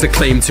stupid just to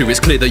claim to. It's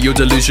clear that you're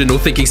delusional,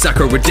 thinking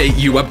Sakura date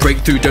you. I break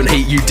through, don't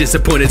hate you,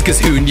 disappointed cause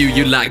who knew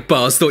you lack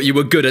bars. Thought you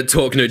were good at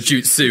talk no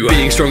jutsu.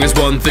 Being strong is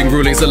one thing,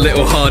 ruling's a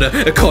little harder.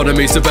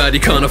 Economy so bad you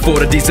can't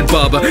afford a decent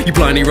barber. You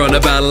blindly run a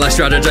battle, I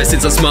strategize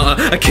since I'm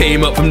smarter. I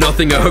came up from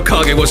nothing, a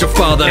Hokage was your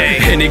father.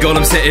 Any goal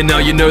I'm setting now,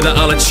 you know that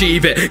I'll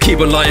achieve it. Keep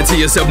on lying to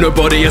yourself,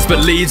 nobody else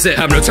believes it.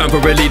 Have no time for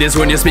real leaders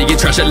when you're speaking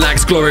trash, it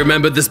lacks glory.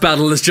 Remember, this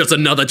battle is just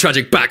another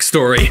tragic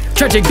backstory.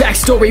 Tragic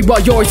backstory,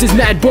 while yours is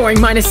mad boring.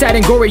 Mine is sad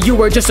and gory, you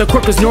were just a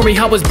quirkless Nori.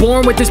 I was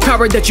born with this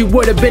power that you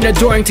would have been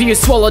adoring till you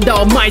swallowed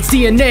All Might's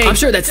DNA. I'm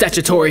sure that's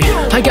statutory.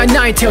 I got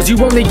 9 tails, you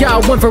only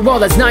got 1 for all.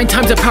 That's 9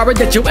 times the power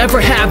that you'll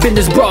ever have in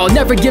this brawl.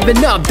 Never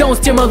giving up, don't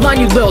steal my line,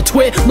 you little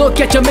twit. Look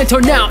at your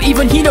mentor now,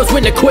 even he knows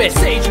when to quit.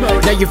 Sage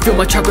mode. Now you feel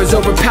my chakras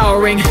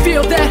overpowering.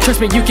 Feel that?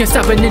 Trust me, you can't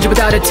stop a ninja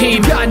without a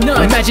team. Got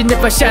none. Imagine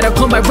if I shadow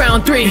clone by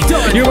round 3.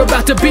 Done. You're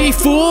about to be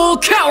full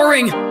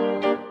cowering.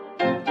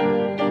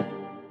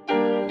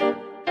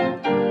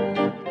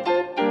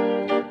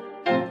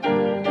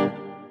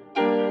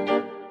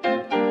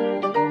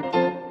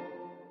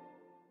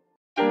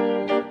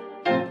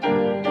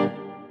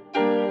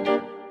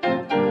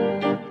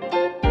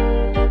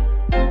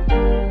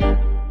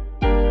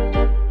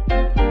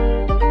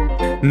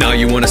 Now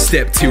you wanna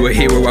step to a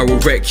hero, I will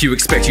wreck you.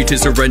 Expect you to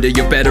surrender,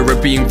 you're better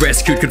at being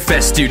rescued.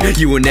 Confess, dude,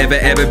 you will never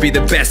ever be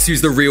the best.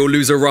 Who's the real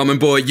loser, ramen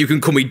boy? You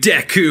can call me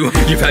Deku.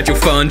 You've had your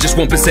fun, just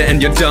 1%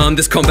 and you're done.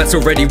 This combat's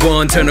already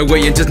won, turn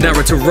away and just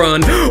Naruto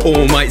run.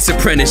 All Might's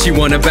apprentice, you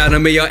wanna battle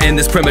me, I end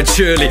this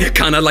prematurely.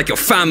 Kinda like your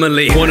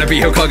family. Wanna be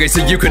Hokage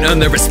so you can earn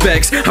their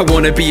respects. I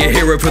wanna be a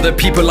hero for the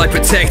people I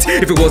protect.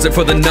 If it wasn't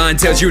for the 9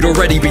 tails, you'd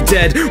already be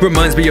dead.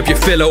 Reminds me of your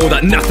filler, all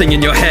that nothing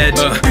in your head.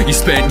 You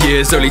spent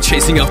years only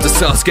chasing after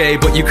Sasuke,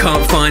 but you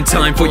can't find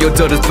time for your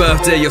daughter's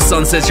birthday. Your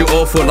son says you're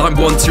awful, I'm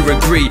one to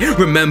agree.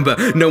 Remember,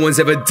 no one's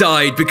ever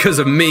died because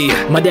of me.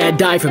 My dad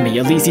died for me,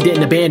 at least he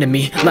didn't abandon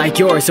me like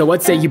yours, so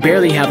I'd say you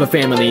barely have a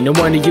family. No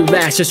wonder you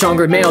lash to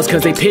stronger males,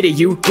 cause they pity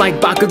you.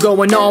 Like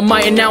Bakugo and All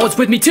Might, and now it's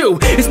with me too.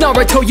 It's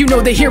Naruto, you know,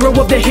 the hero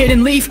of the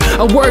hidden leaf.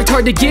 I worked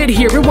hard to get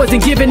here, it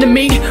wasn't given to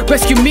me.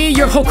 Rescue me,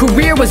 your whole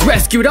career was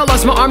rescued. I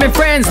lost my arm and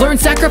friends,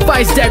 learned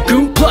sacrifice,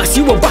 Deku. Plus,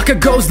 you were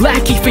Bakugo's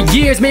lackey for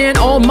years, man.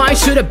 All Might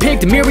should've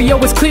picked, Mirio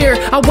was clear.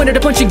 I wanted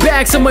a punching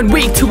bag, someone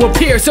weak to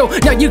appear. So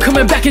now you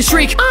coming back and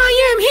shriek,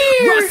 I am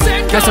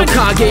here! That's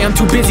Hokage, I'm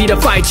too busy to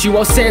fight you.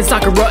 I'll send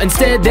Sakura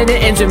instead, then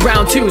it ends in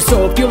round 2.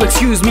 So if you'll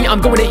excuse me,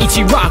 I'm going to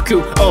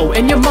Ichiraku. Oh,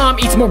 and your mom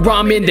eats more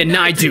ramen than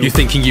I do. You're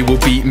thinking you will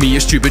beat me, you're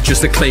stupid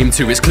just to claim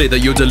to. It's clear that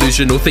you're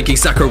delusional, thinking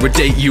Sakura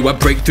date you. I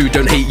break through,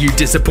 don't hate you,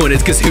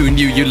 disappointed, cause who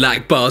knew you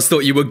lack bars?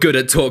 Thought you were good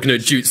at talk no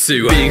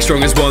jutsu. Being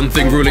strong is one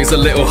thing, ruling's a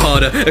little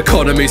harder.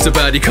 Economy so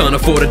bad you can't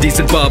afford a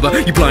decent barber.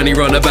 You blindly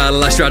run a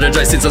battle, I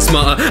strategize since I'm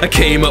smarter. I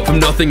came up from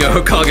nothing, a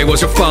Hokage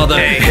was your father.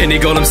 Any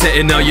goal I'm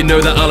setting now, you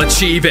know that I'll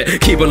achieve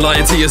it. Keep on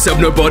lying to yourself,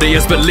 nobody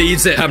else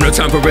believes it. Have no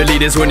time for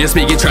elitists when you're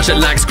speaking trash, it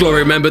lacks glory.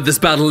 Remember, this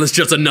battle is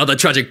just another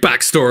tragic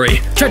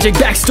backstory. Tragic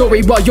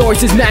backstory, while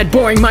yours is mad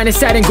boring. Mine is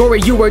sad and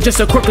gory, you were just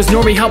a corpus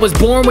Nori. I was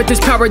born with this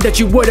power that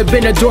you would have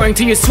been adoring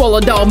till you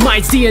swallowed All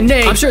Might's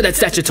DNA. I'm sure that's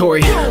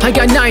statutory. I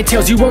got 9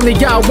 tails, you only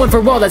got 1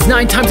 for all. That's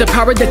 9 times the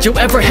power that you'll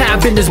ever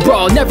have in this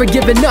brawl. Never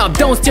giving up,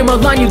 don't steal my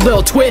line, you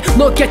little twit.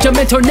 Look at your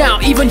mentor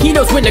now, even he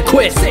knows when to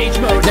quit. Sage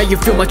mode. Now you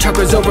feel my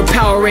chakras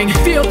overpowering.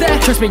 Feel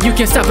that? Trust me, you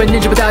can't stop a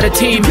ninja without a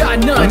team. Got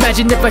none.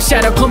 Imagine if I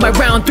shadow clone by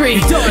round 3.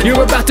 Done.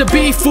 You're about to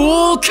be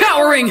full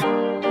cowering.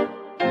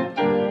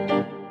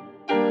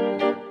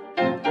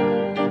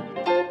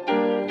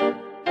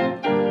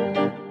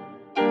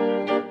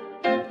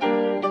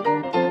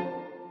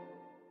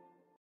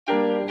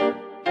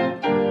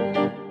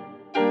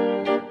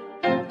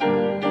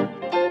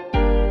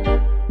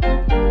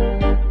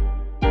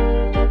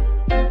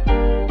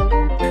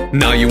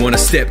 Now you wanna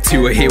step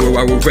to a hero,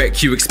 I will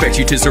wreck you. Expect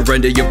you to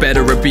surrender, you're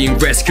better at being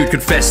rescued.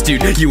 Confess,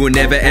 dude, you will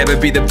never ever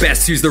be the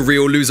best. Who's the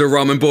real loser,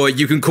 ramen boy?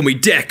 You can call me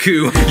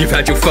Deku. You've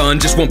had your fun,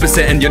 just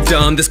 1% and you're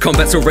done. This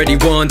combat's already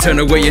won, turn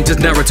away and just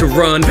Naruto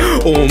run.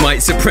 All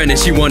Might's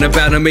apprentice, you wanna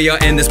battle me, I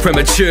end this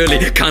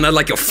prematurely. Kinda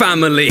like your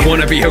family.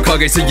 Wanna be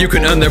Hokage so you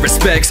can earn their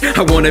respects.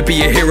 I wanna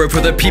be a hero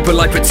for the people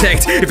I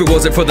protect. If it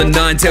wasn't for the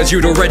 9 tails,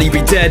 you'd already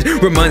be dead.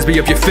 Reminds me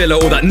of your filler,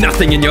 all that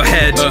nothing in your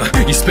head.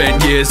 You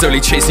spent years only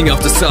chasing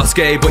after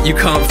Sasuke, but you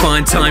can't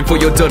find time for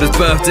your daughter's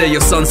birthday.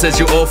 Your son says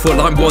you're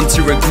awful, I'm one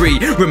to agree.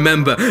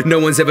 Remember, no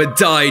one's ever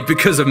died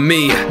because of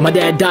me. My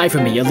dad died for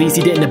me, at least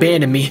he didn't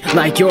abandon me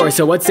like yours,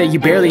 so I'd say you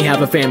barely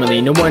have a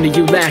family. No wonder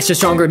you lash to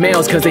stronger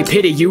males, cause they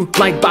pity you.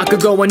 Like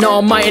Bakugo and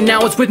All Might, and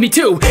now it's with me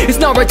too. It's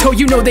Naruto,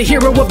 you know, the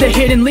hero of the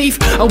hidden leaf.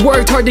 I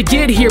worked hard to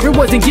get here, it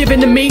wasn't given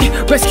to me.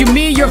 Rescue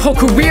me, your whole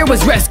career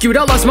was rescued.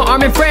 I lost my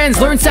arm and friends,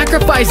 learned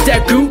sacrifice,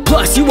 Deku.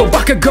 Plus, you were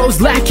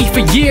Bakugo's lackey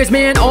for years,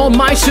 man. All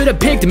Might should've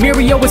picked,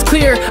 Mirio was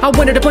clear. I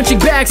wanted a punching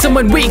bag,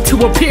 someone weak to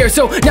appear.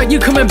 So now you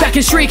coming back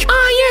and shriek,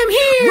 I am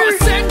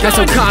here! That's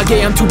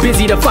Hokage, I'm too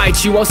busy to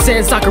fight you. I'll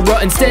send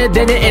Sakura instead,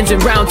 then it ends in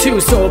round 2.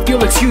 So if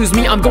you'll excuse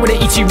me, I'm going to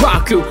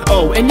Ichiraku.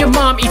 Oh, and your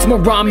mom eats more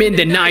ramen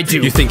than I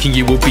do. You're thinking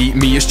you will beat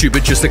me, you're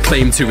stupid just to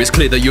claim to. It's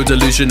clear that you're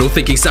delusional,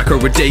 thinking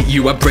Sakura date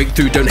you. I break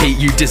through, don't hate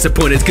you,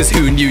 disappointed, cause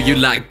who knew you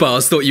lack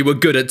bars? Thought you were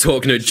good at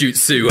talk no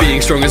jutsu.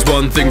 Being strong is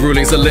one thing,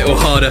 ruling's a little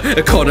harder.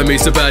 Economy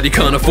so bad you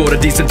can't afford a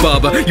decent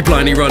barber. You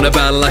blindly run a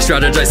battle, I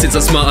strategize since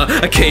I'm smarter.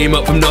 I came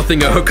up from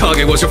nothing, a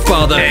Hokage was your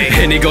father.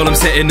 Any goal I'm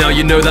setting now,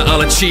 you know that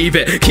I'll achieve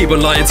it. Keep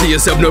on lying to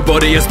yourself,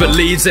 nobody else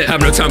believes it.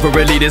 Have no time for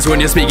elitists when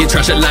you're speaking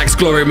trash, it lacks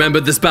glory. Remember,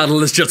 this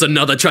battle is just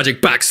another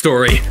tragic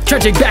backstory.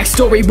 Tragic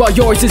backstory, while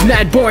yours is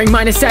mad boring.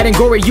 Mine is sad and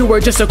gory, you were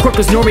just a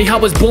corpus Nori. I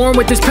was born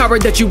with this power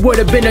that you would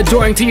have been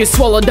adoring till you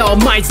swallowed All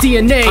Might's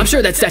DNA. I'm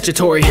sure that's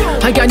statutory.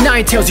 I got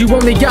 9 tails, you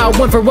only got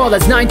 1 for all.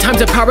 That's 9 times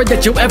the power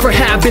that you'll ever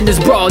have in this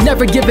brawl.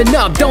 Never giving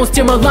up, don't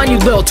steal my line, you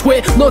little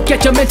twit. Look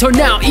at your mentor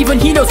now, even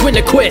he knows when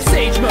to quit.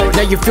 Sage mode.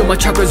 Now you feel my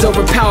chakras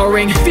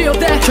overpowering. Feel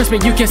that? Trust me,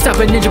 you can't stop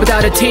a ninja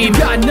without a team.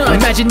 Got none.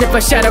 Imagine if I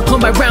shadow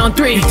clone by round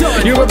 3.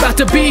 Done. You're about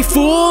to be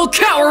full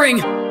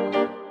cowering.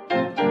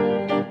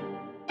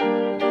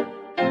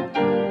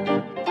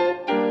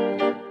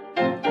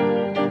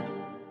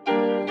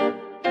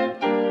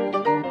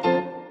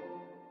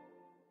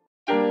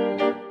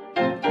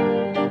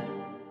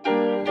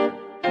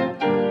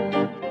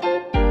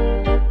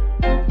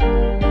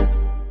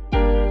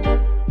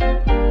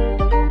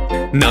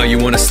 Now you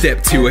wanna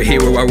step to a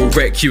hero, I will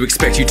wreck you.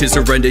 Expect you to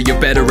surrender, you're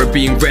better at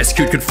being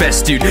rescued.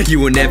 Confess, dude, you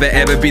will never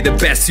ever be the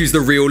best. Who's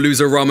the real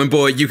loser, ramen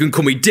boy? You can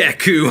call me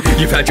Deku.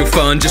 You've had your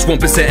fun, just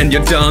 1% and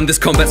you're done. This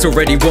combat's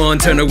already won,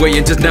 turn away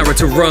and just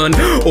Naruto run.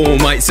 All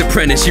Might's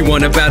apprentice, you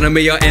wanna battle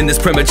me, I end this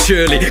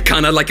prematurely.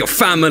 Kinda like your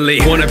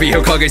family. Wanna be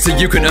Hokage so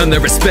you can earn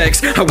their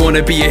respects. I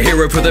wanna be a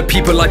hero for the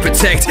people I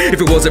protect.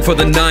 If it wasn't for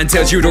the 9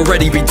 tails, you'd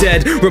already be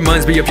dead.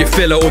 Reminds me of your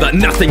filler, all that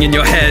nothing in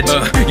your head.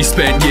 You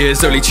spent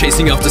years only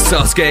chasing after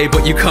Sasuke,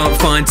 but you can't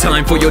find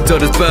time for your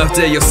daughter's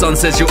birthday. Your son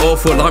says you're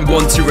awful, I'm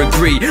one to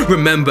agree.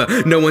 Remember,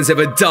 no one's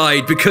ever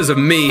died because of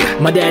me.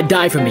 My dad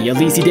died for me, at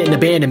least he didn't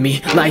abandon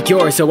me like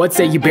yours, so I'd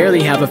say you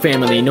barely have a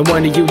family. No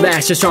wonder you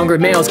lash to stronger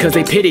males cause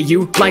they pity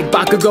you. Like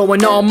Bakugo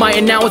and All Might,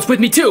 and now it's with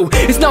me too.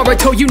 It's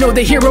Naruto, you know,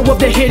 the hero of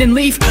the hidden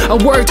leaf. I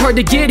worked hard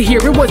to get here,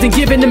 it wasn't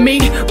given to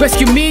me.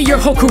 Rescue me, your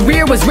whole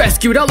career was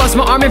rescued. I lost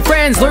my arm and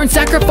friends, learned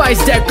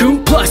sacrifice,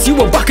 Deku. Plus, you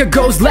were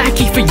Bakugo's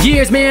lackey for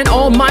years, man.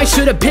 All Might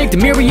should've picked,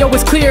 Mirio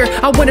was clear.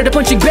 I wanted a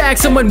punching bag,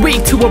 someone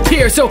weak to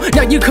appear. So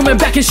now you coming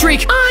back and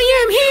shriek, I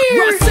am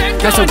here!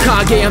 That's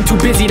Hokage, I'm too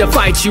busy to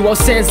fight you. I'll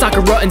send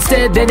Sakura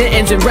instead, then it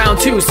ends in round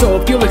 2. So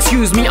if you'll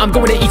excuse me, I'm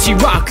going to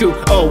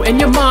Ichiraku. Oh, and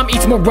your mom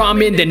eats more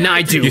ramen than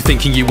I do. You're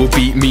thinking you will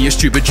beat me, you're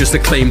stupid just to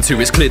claim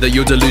to. It's clear that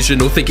you're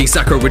delusional, thinking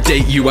Sakura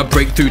date you. I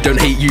break through, don't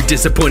hate you,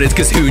 disappointed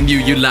cause who knew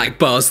you lack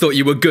bars. Thought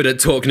you were good at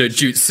talk no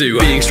jutsu.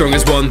 Being strong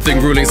is one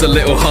thing, ruling's a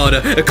little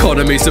harder.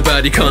 Economy so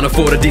bad you can't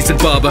afford a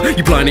decent barber.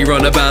 You blindly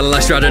run a battle, I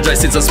strategize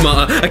since I'm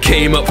smarter. I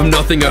came up from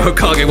nothing, a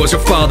Hokage was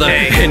your father.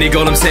 Any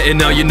goal I'm setting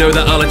now, you know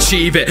that I'll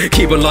achieve it.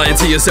 Keep on lying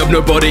to yourself,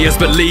 nobody else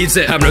believes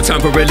it. Have no time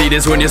for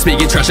elitists when you're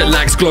speaking trash, it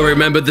lacks glory.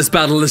 Remember this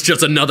battle is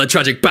just another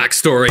tragic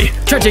backstory.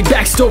 Tragic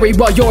backstory,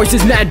 while yours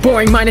is mad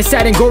boring. Mine is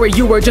sad and gory,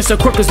 you were just a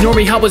corpus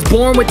Nori. I was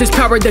born with this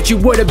power that you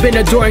would have been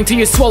adoring till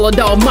you swallowed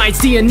All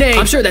Might's DNA.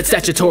 I'm sure that's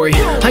statutory.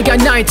 I got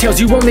 9 tails,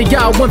 you only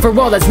got 1 for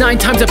all. That's 9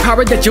 times the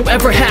power that you'll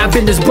ever have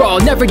in this brawl.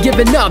 Never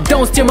giving up,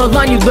 don't steal my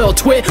line, you little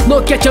twit.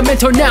 Look at your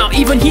mentor now,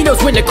 even he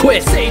knows when to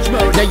quit. Sage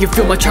mode. Now you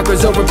feel my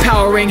chakras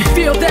overpowering.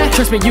 Feel that?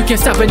 Trust me, you can't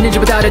stop a ninja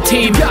without a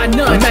team. Got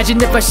none.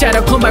 Imagine if I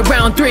shadow clone by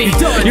round 3.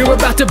 Done. You're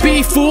about to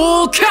be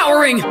full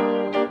cowering.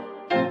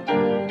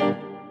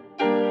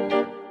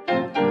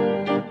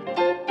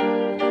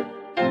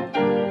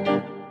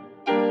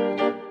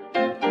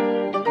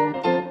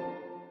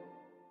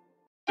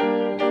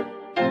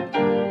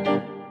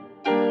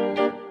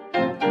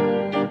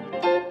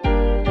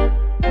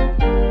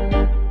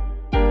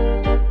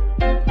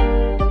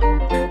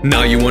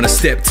 Now you wanna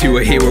step to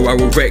a hero, I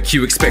will wreck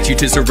you. Expect you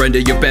to surrender,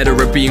 you're better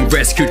at being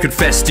rescued.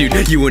 Confess,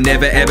 dude, you will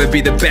never ever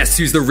be the best.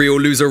 Who's the real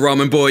loser,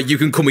 ramen boy? You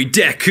can call me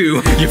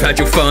Deku. You've had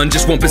your fun,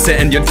 just 1%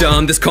 and you're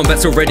done. This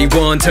combat's already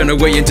won, turn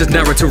away and just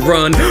Naruto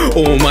run.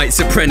 All Might's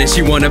apprentice,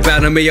 you wanna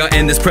battle me, I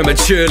end this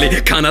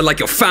prematurely. Kinda like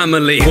your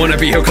family. Wanna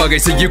be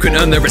Hokage so you can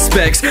earn their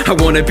respects. I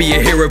wanna be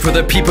a hero for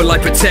the people I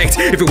protect.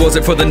 If it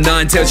wasn't for the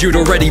 9 tails, you'd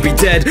already be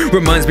dead.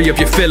 Reminds me of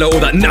your filler, all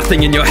that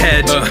nothing in your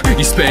head.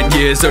 You spent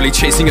years only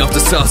chasing after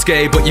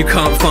Sasuke, but you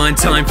can't find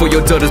time for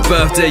your daughter's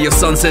birthday. Your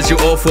son says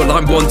you're awful,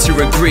 I'm one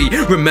to agree.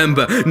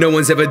 Remember, no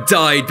one's ever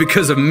died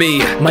because of me.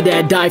 My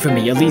dad died for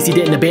me, at least he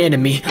didn't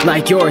abandon me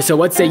like yours,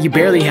 so I'd say you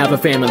barely have a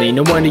family.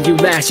 No wonder you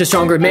lash to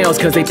stronger males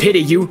cause they pity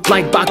you.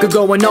 Like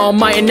Bakugo and All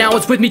Might, and now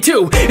it's with me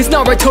too. It's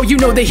Naruto, you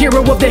know, the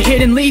hero of the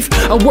hidden leaf.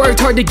 I worked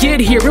hard to get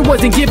here, it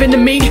wasn't given to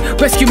me.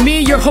 Rescue me,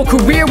 your whole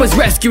career was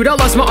rescued. I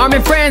lost my arm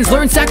and friends,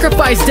 learned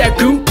sacrifice,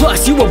 Deku.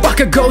 Plus, you were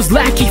Bakugo's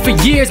lackey for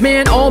years,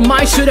 man. All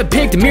Might should've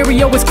picked,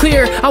 Mirio was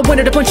clear. I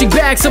wanted a punching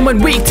bag, someone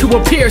weak to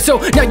appear. So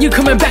now you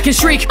coming back and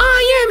shriek, I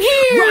am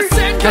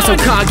here! That's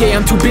Hokage,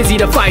 I'm too busy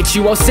to fight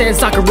you. I'll send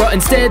Sakura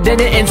instead, then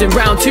it ends in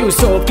round 2.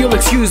 So if you'll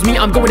excuse me,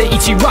 I'm going to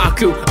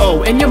Ichiraku.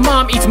 Oh, and your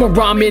mom eats more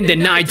ramen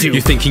than I do.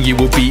 You're thinking you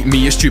will beat me,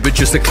 you're stupid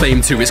just to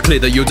claim to. It's clear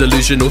that you're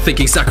delusional,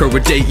 thinking Sakura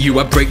date you.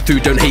 I break through,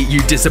 don't hate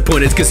you,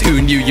 disappointed cause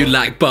who knew you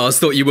lack bars.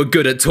 Thought you were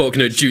good at talk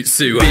no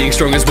jutsu. Being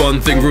strong is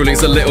one thing,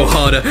 ruling's a little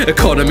harder.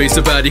 Economy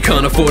so bad you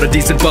can't afford a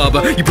decent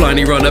barber. You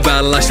blindly run a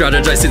battle, I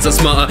strategize since I'm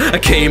smarter. I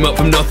came up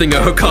from nothing, a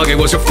Hokage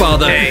was your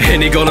father.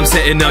 Any goal I'm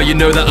setting now, you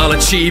know that I'll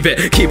achieve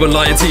it. Keep on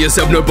lying to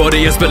yourself,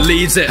 nobody else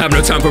believes it. Have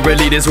no time for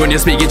elitists when you're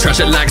speaking trash,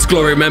 it lacks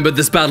glory. Remember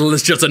this battle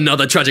is just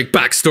another tragic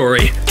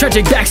backstory.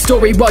 Tragic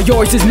backstory, while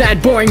yours is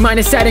mad boring. Mine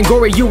is sad and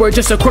gory, you were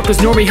just a corpus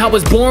Nori. I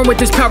was born with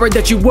this power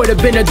that you would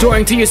have been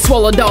adoring till you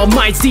swallowed All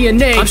Might's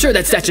DNA. I'm sure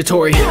that's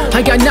statutory.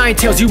 I got 9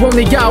 tails, you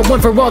only got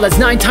 1 for all. That's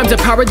 9 times the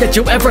power that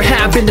you'll ever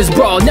have in this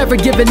brawl. Never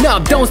giving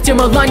up, don't steal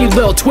my line, you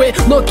little twit.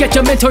 Look at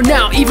your mentor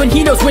now, even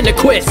he knows when to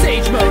quit.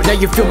 Sage mode. Now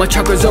you feel my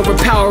chakras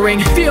overpowering.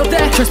 Feel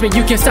that? Trust me,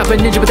 you can't stop a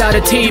ninja without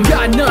a team.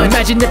 Got none.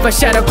 Imagine if I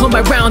shadow clone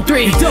by round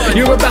 3. Done.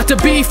 You're about to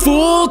be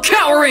full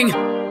cowering.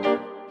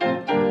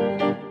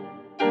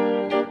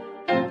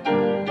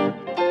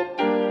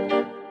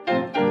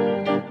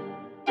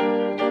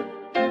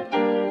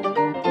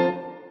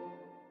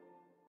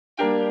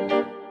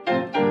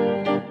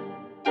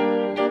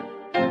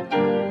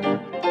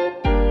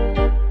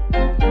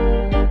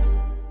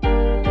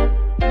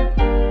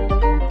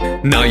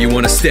 Now you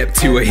wanna step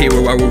to a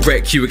hero, I will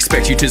wreck you.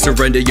 Expect you to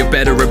surrender, you're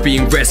better at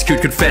being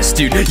rescued. Confess,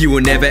 dude, you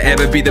will never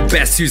ever be the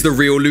best. Who's the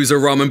real loser,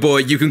 ramen boy?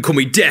 You can call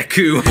me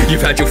Deku.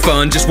 You've had your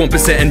fun, just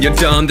 1% and you're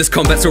done. This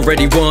combat's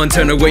already won,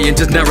 turn away and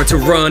just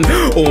Naruto run.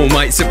 All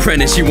Might's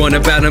apprentice, you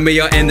wanna battle me,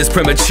 I end this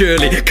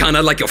prematurely.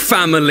 Kinda like your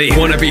family.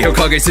 Wanna be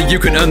Hokage so you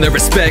can earn their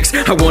respects.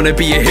 I wanna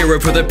be a hero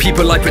for the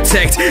people I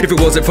protect. If it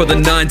wasn't for the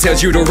Nine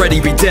Tails, you'd already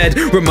be dead.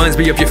 Reminds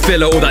me of your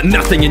filler, all that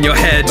nothing in your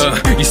head.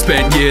 You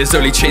spent years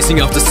only chasing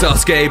after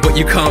Sasuke, but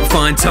you can't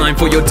find time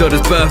for your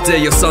daughter's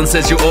birthday. Your son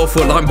says you're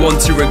awful, I'm one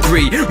to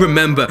agree.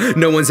 Remember,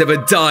 no one's ever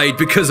died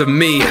because of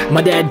me.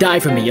 My dad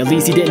died for me, at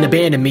least he didn't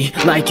abandon me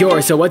like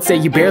yours, so I'd say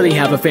you barely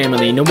have a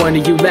family. No wonder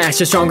you lash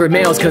to stronger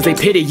males cause they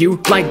pity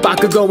you. Like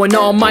Bakugo and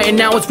All Might, and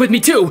now it's with me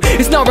too.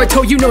 It's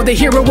Naruto, you know, the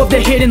hero of the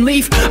hidden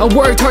leaf. I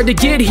worked hard to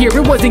get here,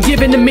 it wasn't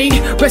given to me.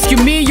 Rescue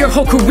me, your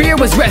whole career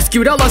was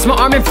rescued. I lost my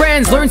arm and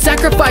friends, learned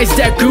sacrifice,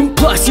 Deku.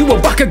 Plus, you were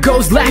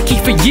Bakugo's lackey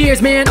for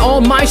years, man.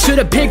 All Might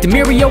should've picked,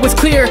 Mirio was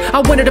clear. I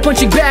wanted a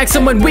punching bag,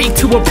 someone weak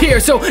to appear.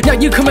 So now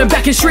you coming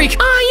back and shriek,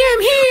 I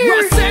am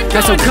here!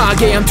 That's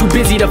Hokage, I'm too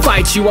busy to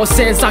fight you. I'll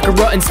send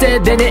Sakura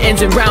instead, then it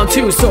ends in round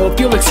 2. So if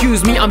you'll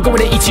excuse me, I'm going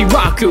to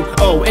Ichiraku.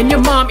 Oh, and your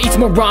mom eats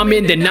more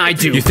ramen than I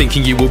do. You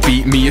thinking you will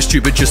beat me, you're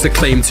stupid just to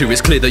claim to.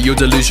 It's clear that you're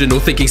delusional,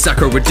 thinking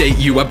Sakura date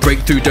you. I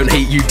break through, don't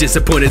hate you,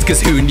 disappointed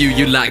cause who knew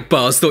you lack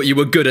bars. Thought you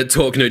were good at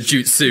talk no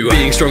jutsu.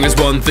 Being strong is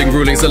one thing,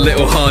 ruling's a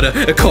little harder.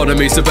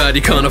 Economy so bad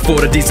you can't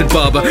afford a decent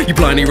barber. You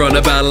blindly run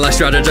a battle, I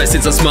strategize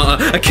since I'm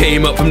smarter. I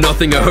came up from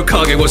nothing, a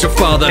Hokage was your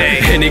father.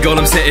 Any goal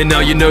I'm setting now,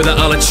 you know that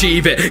I'll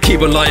achieve it.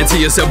 Keep on lying to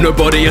yourself,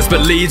 nobody else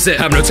believes it.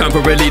 Have no time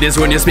for real leaders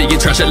when you're speaking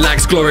trash, it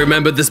lacks glory.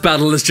 Remember this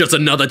battle is just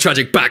another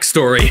tragic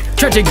backstory.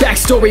 Tragic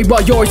backstory,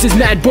 while yours is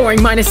mad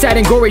boring. Mine is sad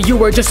and gory, you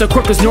were just a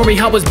corpus Nori.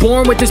 I was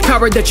born with this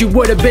power that you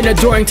would have been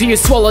adoring till you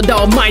swallowed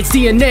All Might's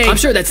DNA. I'm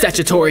sure that's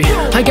statutory.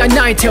 I got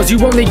 9 tails, you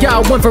only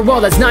got one for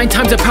all. That's 9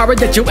 times the power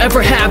that you'll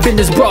ever have in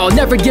this brawl.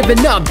 Never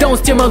giving up, don't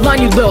steal my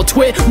line, you little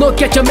twit.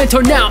 Look at your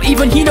mentor now,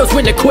 even he knows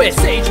when to quit.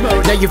 Sage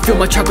mode. Now you feel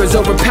my chakras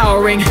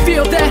overpowering.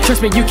 Feel that?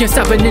 Trust me, you can't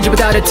stop a ninja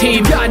without a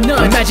team. Got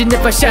none. Imagine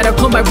if I shadow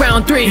clone by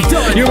round 3.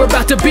 Done. You're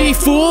about to be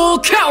full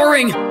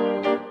cowering.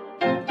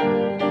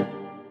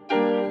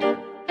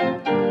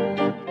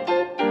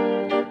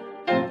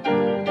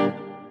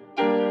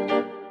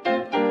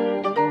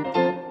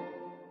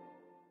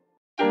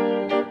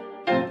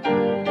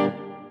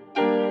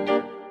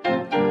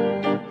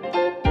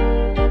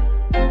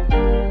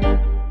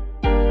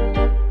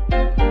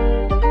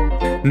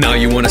 Now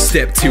you wanna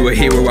step to a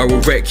hero, I will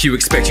wreck you.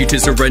 Expect you to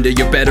surrender,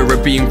 you're better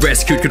at being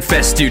rescued.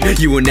 Confess, dude,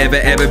 you will never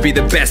ever be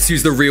the best.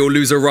 Who's the real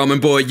loser, ramen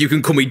boy? You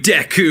can call me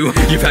Deku.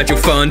 You've had your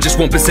fun, just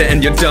 1%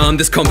 and you're done.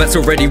 This combat's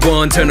already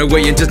won, turn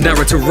away and just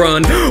Naruto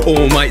run.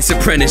 All Might's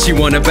apprentice, you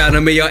wanna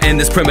battle me, I end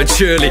this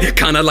prematurely.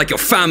 Kinda like your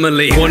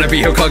family. Wanna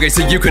be Hokage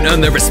so you can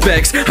earn their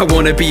respects. I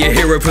wanna be a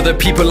hero for the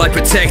people I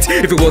protect.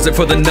 If it wasn't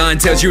for the Nine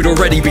Tails, you'd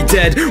already be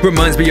dead.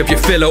 Reminds me of your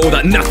filler, all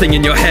that nothing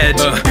in your head.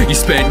 You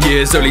spent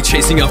years only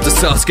chasing after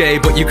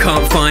Sasuke, but you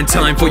can't find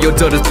time for your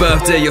daughter's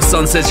birthday. Your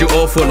son says you're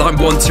awful, I'm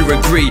one to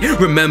agree.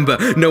 Remember,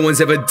 no one's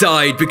ever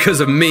died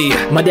because of me.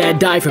 My dad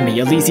died for me,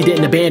 at least he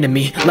didn't abandon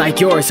me like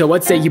yours, so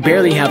I'd say you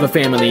barely have a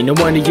family. No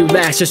wonder you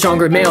lash to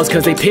stronger males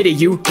cause they pity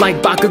you.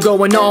 Like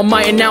Bakugo and All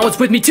Might, and now it's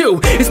with me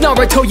too. It's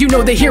Naruto, you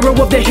know, the hero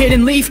of the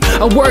hidden leaf.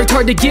 I worked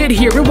hard to get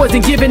here, it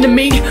wasn't given to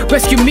me.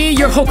 Rescue me,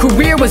 your whole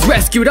career was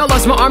rescued. I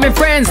lost my arm and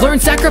friends,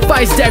 learned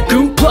sacrifice,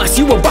 Deku. Plus,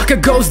 you were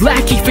Bakugo's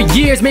lackey for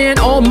years, man.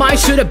 All Might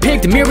should've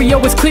picked,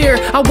 Mirio was clear.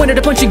 I wanted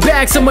a punching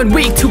bag, someone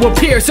weak to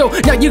appear. So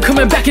now you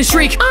coming back and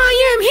shriek, I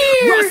am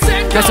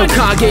here! That's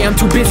Hokage, I'm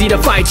too busy to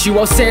fight you.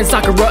 I'll send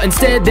Sakura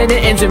instead, then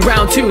it ends in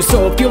round 2.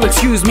 So if you'll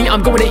excuse me,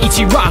 I'm going to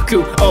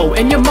Ichiraku. Oh,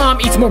 and your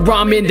mom eats more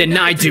ramen than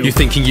I do. You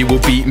thinking you will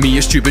beat me,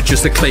 you're stupid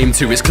just to claim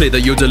to. It's clear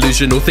that you're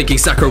delusional, thinking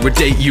Sakura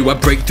date you. I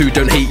break through,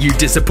 don't hate you,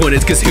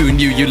 disappointed cause who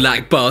knew you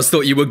lack bars.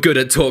 Thought you were good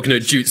at talk no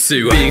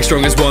jutsu. Being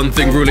strong is one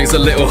thing, ruling's a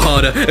little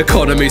harder.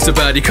 Economy so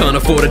bad you can't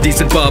afford a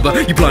decent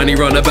barber. You blindly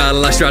run a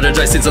battle, I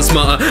strategize since I'm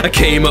smarter. I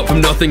came up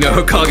from nothing, a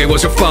Hokage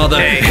was your father.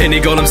 Any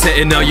goal I'm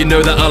setting now, you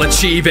know that I'll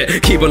achieve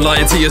it. Keep on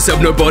lying to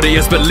yourself, nobody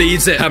else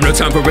believes it. Have no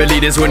time for real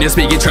leaders when you're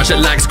speaking trash, it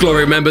lacks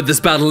glory. Remember this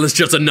battle is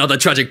just another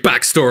tragic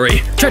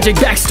backstory. Tragic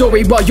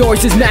backstory, while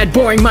yours is mad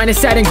boring. Mine is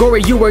sad and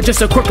gory, you were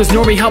just a corpus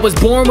Nori. I was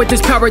born with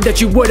this power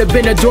that you would have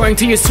been adoring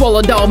till you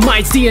swallowed All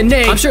Might's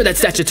DNA. I'm sure that's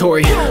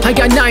statutory. I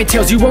got 9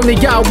 tails, you only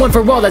got one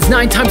for all. That's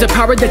 9 times the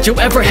power that you'll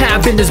ever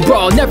have in this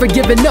brawl. Never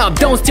giving up,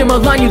 don't steal my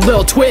line, you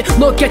little twit.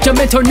 Look at your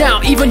mentor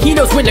now, even he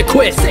knows when to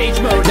quit. Sage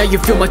mode. Now you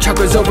feel my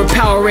chakras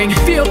overpowering.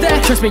 Feel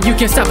that? Trust me, you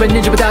can't stop a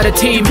ninja without a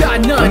team.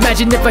 Got none.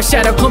 Imagine if I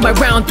shadow clone by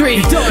round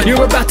 3. Done.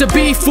 You're about to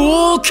be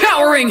full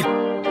cowering.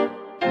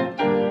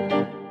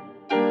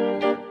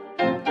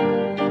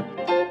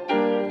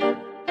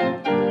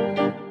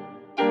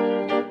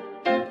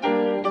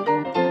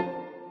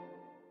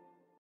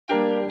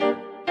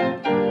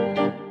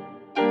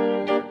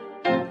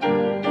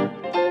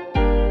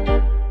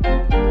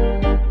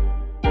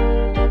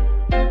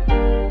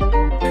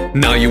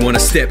 Now you wanna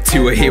step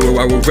to a hero,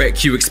 I will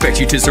wreck you. Expect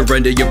you to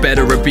surrender, you're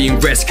better at being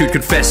rescued.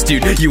 Confess,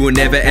 dude, you will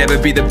never ever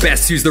be the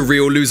best. Who's the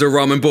real loser,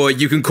 ramen boy?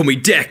 You can call me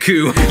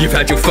Deku. You've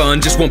had your fun,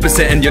 just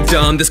 1% and you're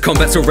done. This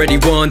combat's already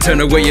won,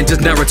 turn away and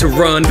just Naruto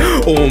run.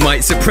 All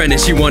Might's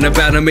apprentice, you wanna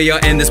battle me, I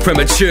end this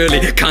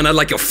prematurely. Kinda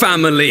like your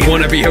family.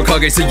 Wanna be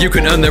Hokage so you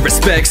can earn their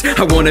respects.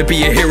 I wanna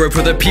be a hero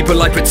for the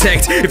people I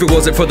protect. If it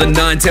wasn't for the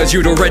Nine Tails,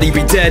 you'd already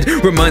be dead.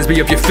 Reminds me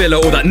of your filler,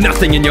 all that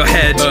nothing in your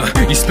head.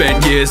 You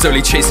spent years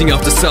only chasing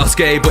after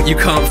Sasuke, but you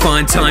can't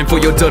find time for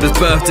your daughter's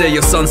birthday.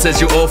 Your son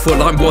says you're awful,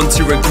 I'm one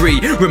to agree.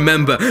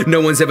 Remember,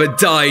 no one's ever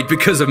died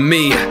because of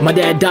me. My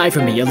dad died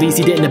for me, at least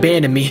he didn't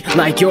abandon me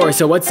like yours,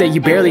 so I'd say you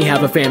barely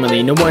have a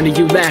family. No wonder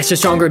you lash to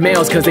stronger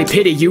males cause they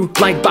pity you.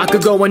 Like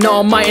Bakugo and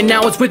All Might, and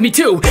now it's with me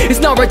too. It's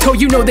Naruto,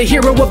 you know, the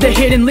hero of the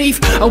hidden leaf.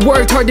 I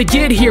worked hard to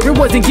get here, it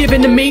wasn't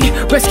given to me.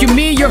 Rescue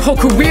me, your whole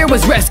career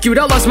was rescued.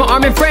 I lost my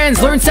arm and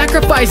friends, learned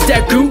sacrifice,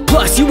 Deku.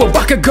 Plus, you were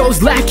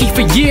Bakugo's lackey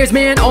for years,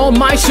 man. All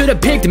Might should've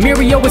picked,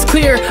 Mirio was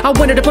clear. I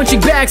wanted a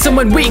punching bag,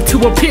 someone weak to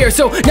appear.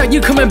 So now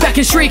you coming back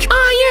and shriek,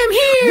 I am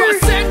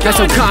here! That's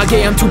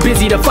Hokage, I'm too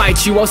busy to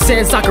fight you. I'll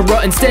send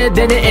Sakura instead,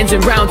 then it ends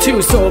in round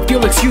 2. So if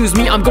you'll excuse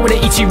me, I'm going to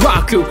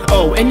Ichiraku.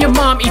 Oh, and your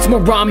mom eats more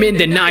ramen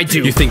than I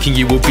do. You thinking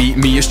you will beat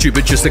me, you're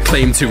stupid just to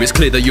claim to. It's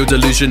clear that you're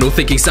delusional,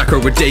 thinking Sakura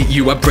would date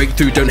you. I break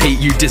through, don't hate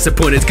you,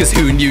 disappointed cause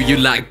who knew you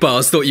lack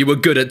bars. Thought you were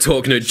good at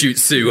talk no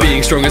jutsu.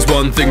 Being strong is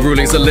one thing,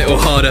 ruling's a little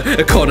harder.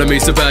 Economy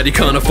so bad you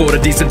can't afford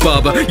a decent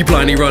barber. You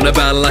blindly run a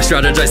battle, I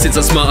strategize since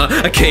I'm smarter.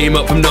 I came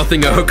up from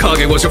nothing, a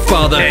Hokage was your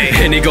father.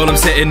 Any goal I'm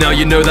setting now,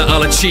 you know that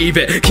I'll achieve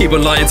it. Keep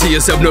on lying to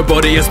yourself,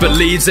 nobody else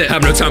believes it.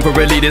 Have no time for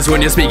real leaders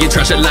when you're speaking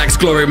trash, it lacks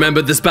glory.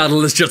 Remember this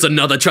battle is just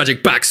another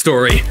tragic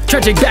backstory.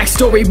 Tragic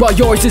backstory, while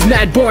yours is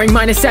mad boring.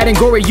 Mine is sad and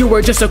gory, you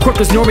were just a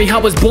corpus Nori. I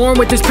was born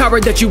with this power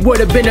that you would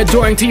have been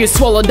adoring till you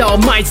swallowed All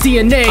Might's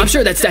DNA. I'm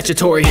sure that's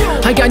statutory.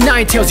 I got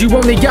 9 tails, you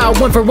only got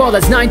one for all.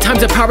 That's 9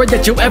 times the power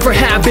that you'll ever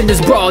have in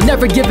this brawl.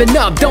 Never giving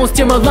up, don't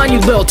steal my line, you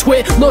little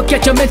twit. Look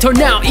at your mentor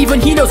now, even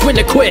he knows when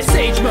to quit.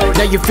 Sage mode.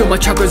 Now you feel my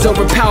chakras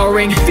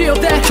overpowering. Feel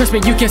that? Trust me,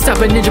 you can't stop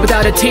a ninja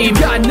without a team.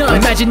 You got none.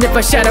 Imagine if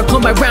I shadow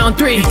clone by round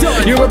 3.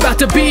 Done. You're about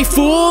to be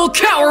full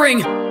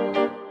cowering.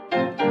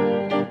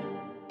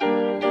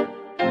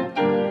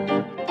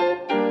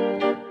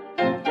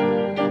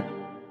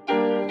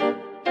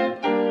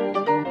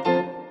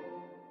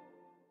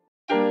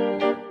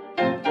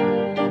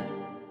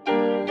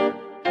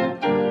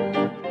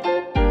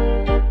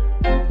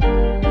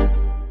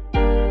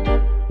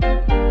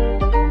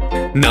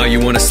 Now you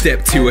wanna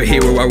step to a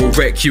hero, I will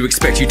wreck you.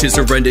 Expect you to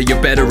surrender,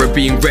 you're better at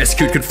being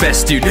rescued.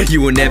 Confess, dude, you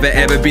will never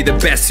ever be the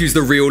best. Who's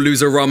the real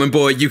loser, ramen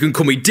boy? You can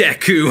call me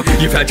Deku.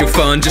 You've had your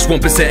fun, just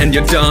 1% and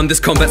you're done. This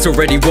combat's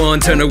already won,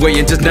 turn away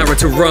and just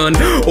Naruto run.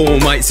 All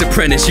Might's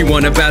apprentice, you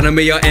wanna battle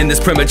me, I end this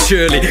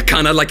prematurely.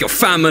 Kinda like your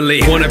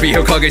family. Wanna be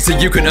Hokage so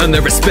you can earn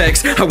their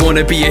respects. I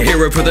wanna be a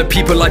hero for the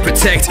people I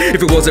protect.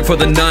 If it wasn't for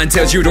the Nine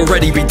Tails, you'd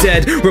already be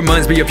dead.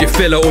 Reminds me of your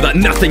filler, all that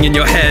nothing in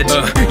your head.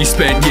 You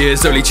spent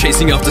years only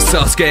chasing after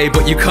Sasuke,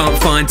 but you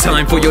can't find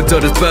time for your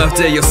daughter's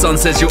birthday. Your son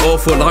says you're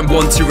awful, I'm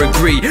one to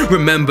agree.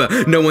 Remember,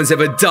 no one's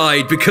ever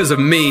died because of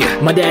me.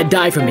 My dad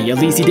died for me, at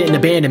least he didn't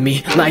abandon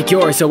me like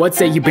yours, so I'd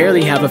say you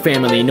barely have a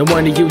family. No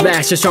wonder you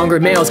lash to stronger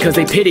males cause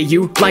they pity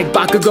you. Like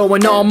Bakugo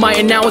and All Might,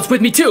 and now it's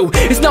with me too.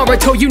 It's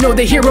Naruto, you know,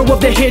 the hero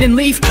of the hidden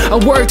leaf. I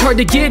worked hard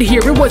to get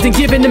here, it wasn't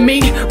given to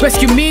me.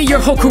 Rescue me, your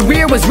whole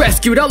career was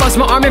rescued. I lost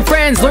my arm and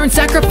friends, learned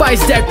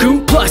sacrifice,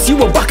 Deku. Plus, you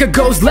were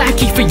Bakugo's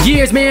lackey for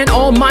years, man.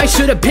 All Might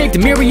should've picked,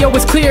 Mirio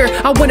was clear.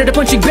 I wanted a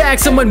punching bag,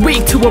 someone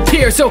weak to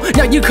appear. So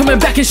now you coming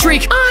back and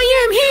shriek,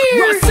 I am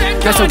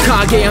here! That's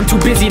Hokage, I'm too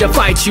busy to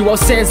fight you. I'll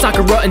send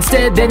Sakura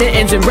instead, then it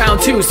ends in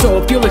round 2.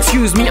 So if you'll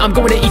excuse me, I'm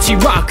going to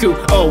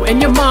Ichiraku. Oh,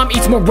 and your mom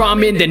eats more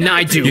ramen than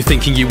I do. You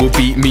thinking you will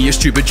beat me, you're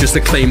stupid just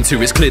to claim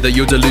to. It's clear that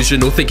you're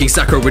delusional, thinking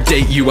Sakura would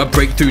date you. I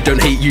break through,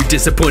 don't hate you,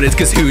 disappointed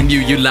cause who knew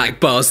you lack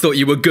bars. Thought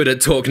you were good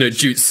at talk no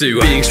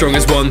jutsu. Being strong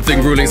is one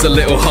thing, ruling's a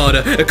little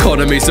harder.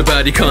 Economy so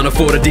bad you can't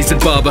afford a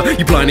decent barber.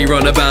 You blindly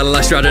run a battle,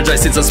 I strategize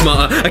since I'm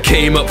smarter. I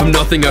came up from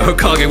nothing, a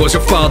Hokage was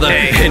your father.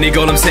 Any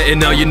goal I'm setting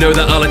now, you know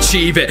that I'll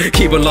achieve it.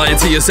 Keep on lying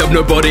to yourself,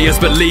 nobody else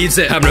believes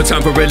it. Have no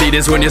time for real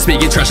leaders when you're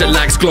speaking trash, it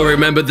lacks glory.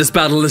 Remember this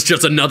battle is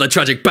just another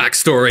tragic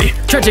backstory.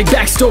 Tragic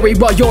backstory,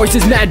 while yours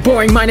is mad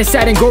boring. Mine is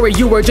sad and gory,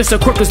 you were just a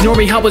corpus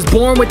Nori. I was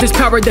born with this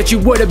power that you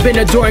would have been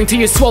adoring till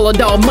you swallowed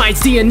All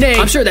Might's DNA.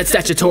 I'm sure that's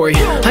statutory.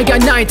 I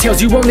got 9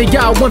 tails, you only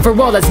got one for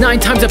all. That's 9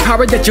 times the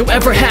power that you'll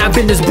ever have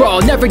in this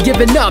brawl. Never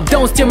giving up,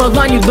 don't steal my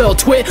line, you little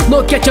twit.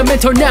 Look at your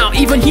mentor now,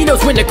 even he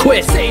knows when to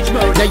quit. Sage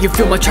mode. Now you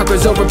feel my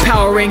chakras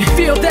overpowering.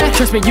 Feel that?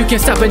 Trust me, you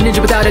can't stop a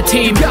ninja without a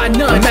team. You got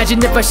none.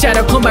 Imagine if I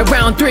shadow clone by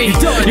round 3.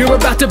 Done. You're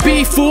about to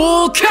be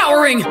full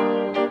cowering.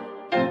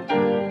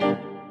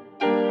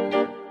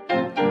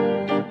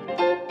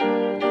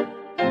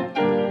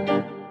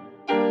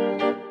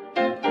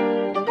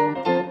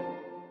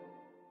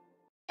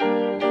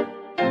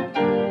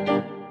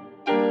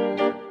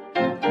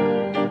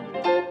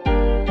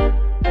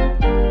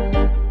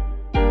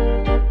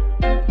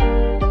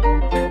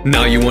 Now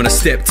Now you wanna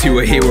step to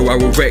a hero, I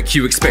will wreck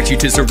you. Expect you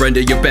to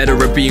surrender, you're better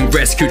at being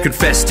rescued.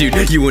 Confess,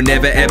 dude, you will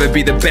never ever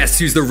be the best.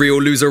 Who's the real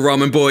loser?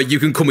 Ramen boy, you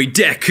can call me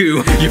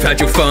Deku. You've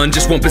had your fun,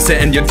 just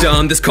 1% and you're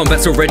done. This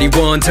combat's already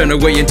won, turn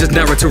away and just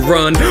Naruto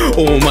run.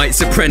 All Might's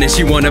apprentice,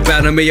 you wanna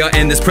battle me, I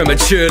end this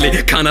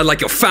prematurely. Kinda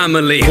like your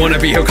family. Wanna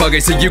be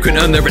Hokage so you can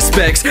earn their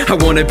respects. I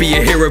wanna be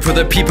a hero for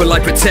the people I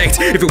protect.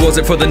 If it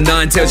wasn't for the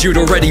Nine Tails, you'd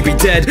already be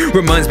dead.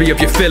 Reminds me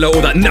of your filler,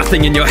 all that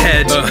nothing in your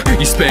head.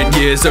 You spent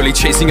years only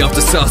chasing after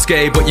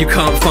Sasuke, but you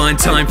can't find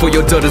time for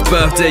your daughter's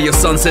birthday. Your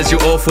son says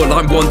you're awful,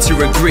 I'm one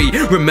to agree.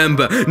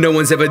 Remember, no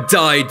one's ever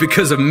died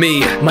because of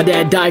me. My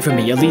dad died for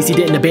me, at least he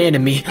didn't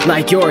abandon me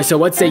like yours,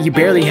 so I'd say you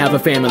barely have a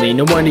family.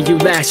 No wonder you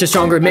lash to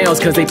stronger males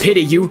cause they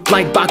pity you.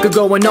 Like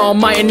Bakugo and All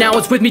Might, and now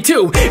it's with me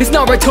too. It's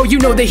Naruto, you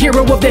know, the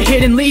hero of the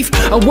hidden leaf.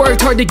 I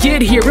worked hard to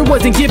get here, it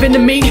wasn't given to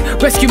me.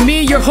 Rescue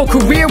me, your whole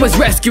career was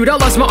rescued. I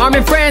lost my arm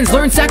and friends,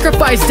 learned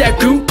sacrifice,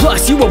 Deku.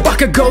 Plus you were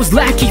Bakugo's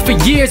lackey for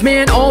years,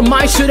 man. All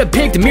Might should've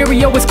picked,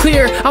 Mirio was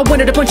clear. I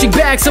wanted a punching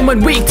bag,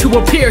 someone weak to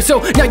appear. So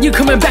now you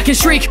coming back and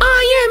shriek,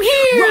 I am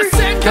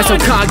here! That's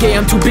Hokage,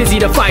 I'm too busy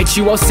to fight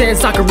you. I'll send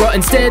Sakura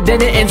instead,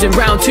 then it ends in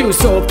round 2.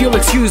 So if you'll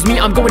excuse me,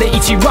 I'm going to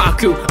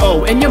Ichiraku.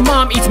 Oh, and your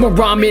mom eats more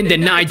ramen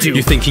than I do.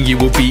 You're thinking you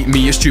will beat me,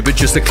 you're stupid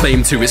just to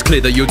claim to. It's clear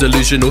that you're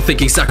delusional,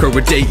 thinking Sakura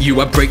would date you.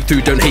 I break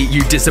through, don't hate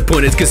you,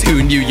 disappointed cause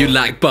who knew you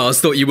lack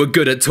bars. Thought you were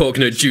good at talk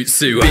no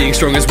jutsu. Being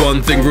strong is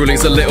one thing,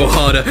 ruling's a little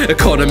harder.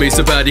 Economy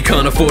so bad you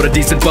can't afford a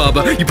decent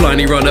barber. You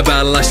blindly run a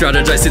battle, I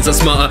strategize since I'm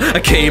smarter. I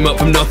came up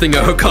from nothing, a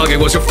Hokage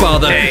was your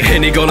father.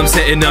 Any goal I'm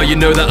setting now, you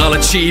know that I'll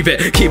achieve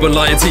it. Keep on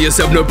lying to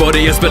yourself,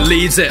 nobody else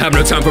believes it. Have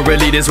no time for real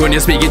leaders when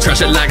you're speaking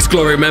trash, it lacks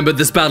glory. Remember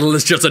this battle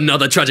is just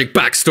another tragic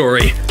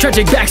backstory.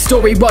 Tragic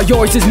backstory, while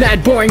yours is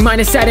mad boring. Mine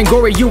is sad and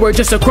gory, you were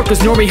just a corpus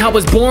Nori. I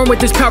was born with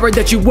this power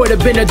that you would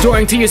have been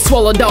adoring till you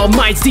swallowed All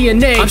Might's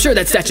DNA. I'm sure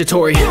that's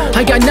statutory.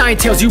 I got 9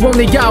 tails, you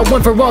only got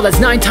one for all. That's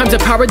 9 times the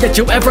power that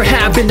you'll ever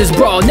have in this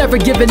brawl. Never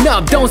giving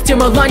up, don't steal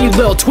my line, you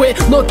little twit.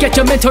 Look at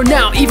your mentor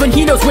now, even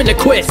he knows when to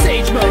quit.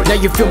 Sage mode. Now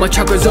you feel my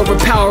chakras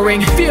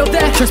overpowering. Feel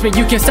that? Trust me,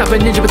 you can't stop a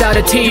ninja without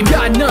a team. You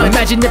got none.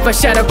 Imagine if I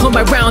shadow clone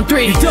by round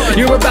 3. Done.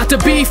 You're about to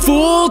be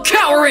full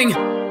cowering.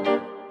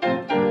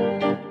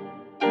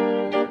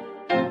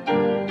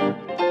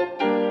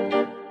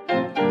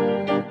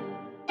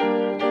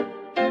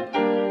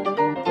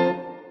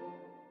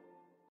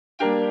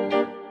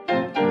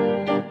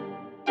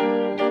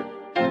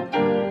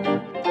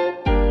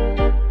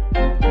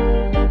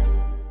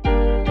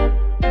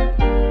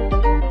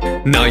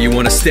 Now you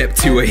wanna step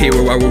to a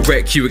hero, I will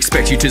wreck you.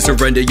 Expect you to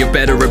surrender, you're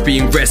better at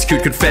being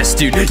rescued. Confess,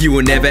 dude, you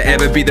will never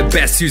ever be the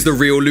best. Who's the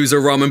real loser?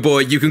 Ramen boy,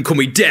 you can call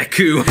me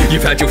Deku.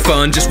 You've had your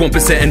fun, just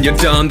 1% and you're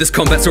done. This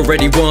combat's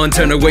already won,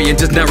 turn away and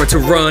just Naruto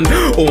run.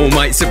 All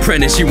Might's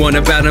apprentice, you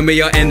wanna battle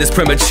me, I end this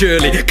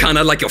prematurely.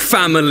 Kinda like your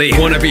family.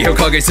 Wanna be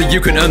Hokage so you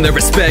can earn their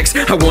respects.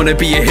 I wanna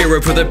be a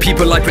hero for the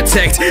people I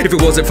protect. If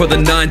it wasn't for the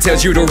Nine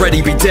Tails, you'd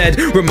already be dead.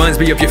 Reminds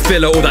me of your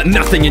filler, all that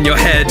nothing in your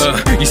head.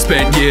 You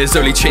spent years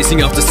only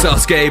chasing after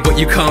Sasuke, but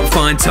you can't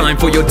find time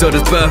for your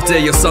daughter's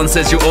birthday. Your son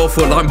says you're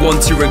awful, I'm one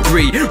to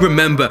agree.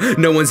 Remember,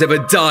 no one's ever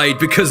died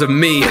because of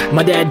me.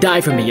 My dad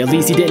died for me, at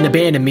least he didn't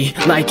abandon me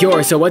like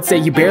yours, so I'd say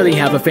you barely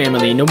have a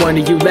family. No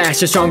wonder you lash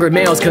to stronger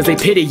males cause they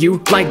pity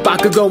you. Like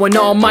Bakugo and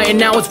All Might, and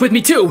now it's with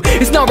me too.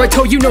 It's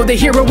Naruto, you know, the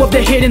hero of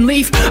the hidden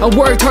leaf. I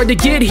worked hard to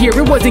get here,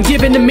 it wasn't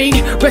given to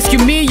me. Rescue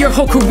me, your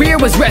whole career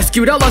was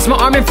rescued. I lost my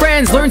arm and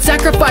friends, learned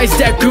sacrifice,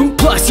 Deku.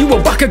 Plus you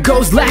were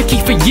Bakugo's lackey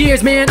for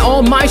years, man.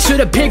 All Might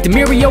should've picked,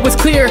 Mirio was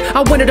clear.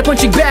 I wanted a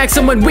punching bag,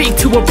 someone weak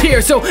to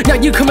appear. So now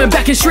you coming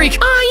back and shriek,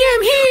 I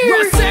am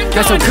here!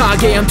 That's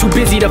Hokage, I'm too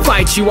busy to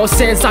fight you. I'll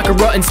send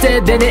Sakura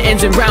instead, then it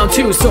ends in round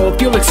 2. So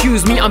if you'll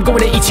excuse me, I'm going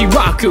to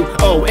Ichiraku.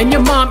 Oh, and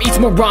your mom eats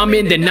more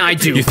ramen than I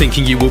do. You're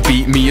thinking you will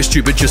beat me, you're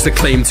stupid just to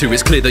claim to.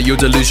 It's clear that you're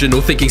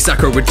delusional, thinking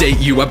Sakura would date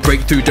you. I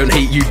break through, don't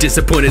hate you,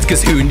 disappointed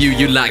cause who knew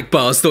you lack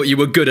bars. Thought you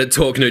were good at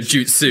talk no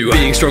jutsu.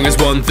 Being strong is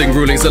one thing,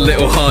 ruling's a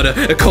little harder.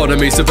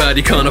 Economy so bad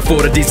you can't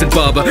afford a decent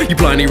barber. You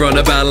blindly run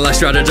a battle, I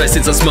strategize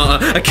since I'm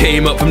smarter. I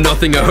came up from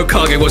nothing, a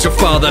Hokage was your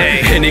father.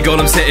 Any goal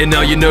I'm setting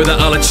now, you know that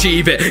I'll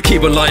achieve it.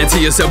 Keep on lying to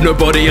yourself,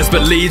 nobody else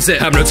believes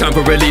it. Have no time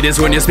for real leaders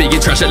when you're speaking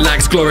trash, it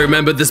lacks glory.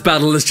 Remember this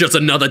battle is just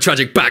another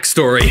tragic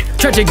backstory.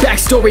 Tragic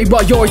backstory,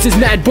 while yours is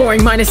mad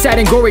boring. Mine is sad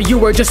and gory, you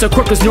were just a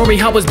corpus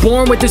Nori. I was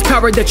born with this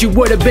power that you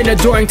would have been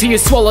adoring till you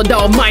swallowed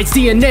All Might's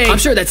DNA. I'm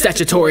sure that's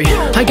statutory.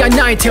 I got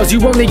 9 tails,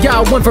 you only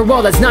got one for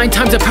all. That's 9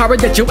 times the power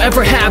that you'll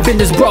ever have in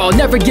this brawl.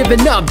 Never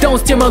giving up, don't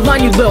steal my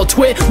line, you little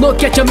twit.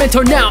 Look at your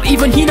mentor now,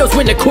 even he knows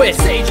when to quit.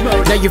 Sage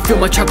mode. Now you feel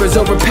my chakras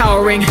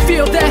overpowering.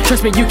 Feel that?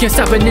 Trust me, you can't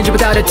stop a ninja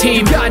without a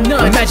team. You got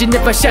none. Imagine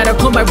if I shadow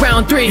clone by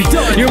round 3.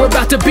 Done. You're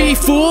about to be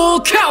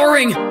full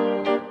cowering.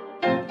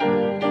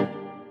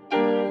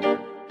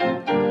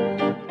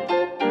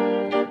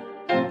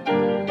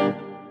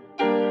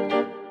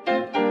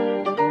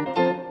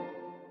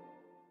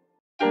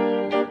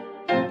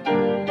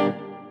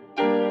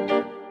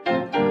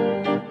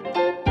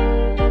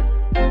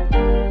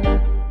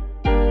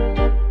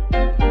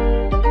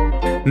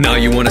 Now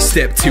you wanna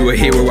step to a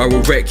hero, I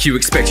will wreck you.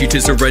 Expect you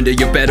to surrender,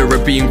 you're better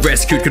at being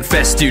rescued.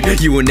 Confess,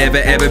 dude, you will never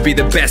ever be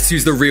the best.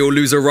 Who's the real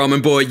loser?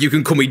 Ramen boy, you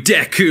can call me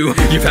Deku.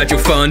 You've had your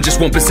fun, just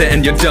 1%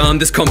 and you're done.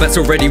 This combat's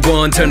already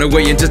won, turn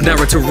away and just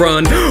Naruto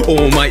run.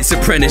 All Might's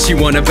apprentice, you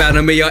wanna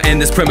battle me, I end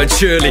this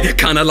prematurely.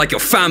 Kinda like your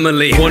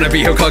family. Wanna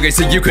be Hokage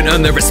so you can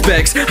earn their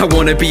respects. I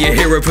wanna be a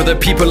hero for the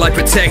people I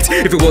protect.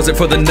 If it wasn't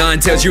for the Nine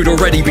Tails, you'd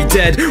already be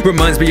dead.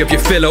 Reminds me of your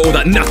filler, all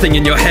that nothing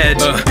in your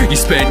head. You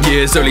spent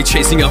years only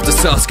chasing after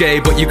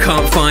Sasuke, but you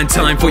can't find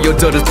time for your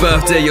daughter's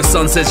birthday. Your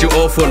son says you're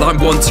awful, I'm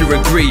one to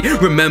agree.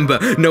 Remember,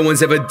 no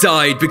one's ever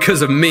died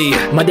because of me.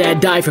 My dad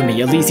died for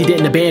me, at least he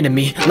didn't abandon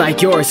me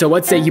like yours, so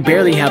I'd say you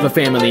barely have a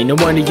family. No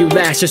wonder you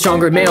lash to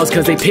stronger males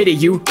cause they pity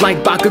you.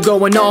 Like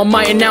Bakugo and All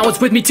Might, and now it's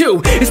with me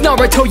too. It's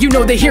Naruto, you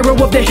know, the hero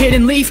of the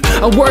hidden leaf.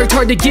 I worked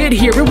hard to get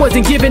here, it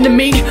wasn't given to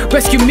me.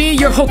 Rescue me,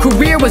 your whole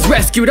career was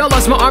rescued. I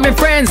lost my arm and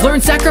friends,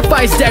 learned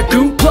sacrifice,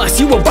 Deku. Plus,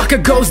 you were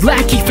Bakugo's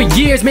lackey for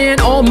years, man.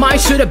 All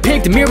Might should've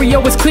picked,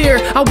 Mirio was clear.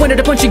 I wanted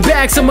a punching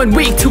bag, someone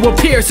weak to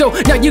appear. So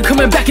now you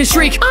coming back and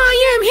shriek, I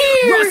am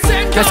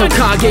here! That's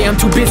Hokage, I'm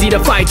too busy to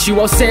fight you.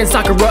 I'll send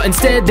Sakura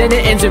instead, then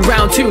it ends in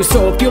round 2.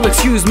 So if you'll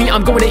excuse me,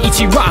 I'm going to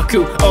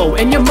Ichiraku. Oh,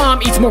 and your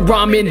mom eats more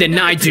ramen than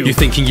I do. You're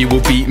thinking you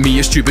will beat me,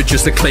 you're stupid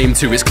just to claim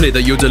to. It's clear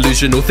that you're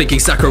delusional, thinking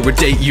Sakura would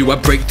date you. I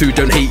break through,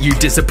 don't hate you,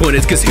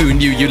 disappointed cause who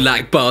knew you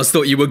lack bars.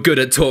 Thought you were good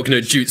at talk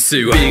no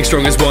jutsu. Being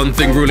strong is one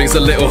thing, ruling's a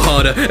little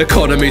harder.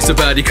 Economy so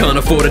bad you can't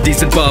afford a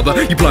decent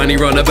barber. You blindly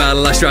run a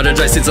battle, I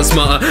strategize since I'm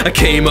smarter. I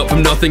came up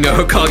from nothing, a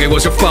Hokage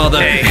was your father.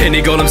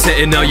 Any goal I'm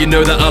setting now, you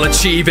know that I'll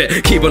achieve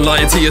it. Keep on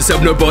lying to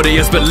yourself, nobody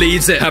else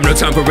believes it. Have no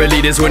time for real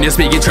leaders when you're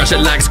speaking trash, it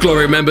lacks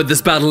glory. Remember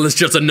this battle is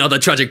just another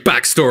tragic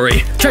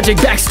backstory. Tragic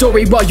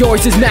backstory, while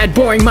yours is mad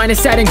boring. Mine is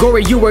sad and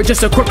gory, you were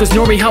just a quirkless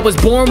Nori. I was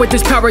born with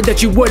this power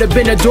that you would have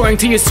been adoring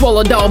till you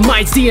swallowed All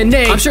Might's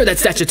DNA. I'm sure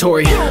that's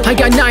statutory. I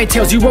got 9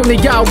 tails, you only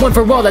got one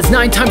for all. That's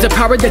 9 times the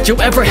power that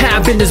you'll ever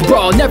have in this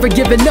brawl. Never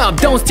giving up,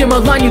 don't steal my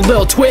line, you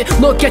little twit.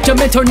 Look at your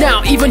mentor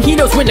now, even he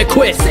knows when to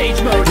quit.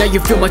 Sage mode. Now you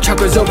feel my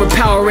chakras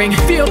overpowering.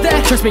 Feel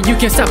that? Trust me, you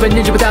can't stop a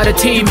ninja without a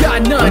team. You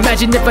got none.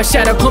 Imagine if I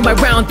shadow clone by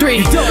round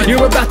 3.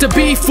 You're about to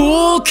be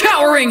full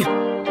cowering.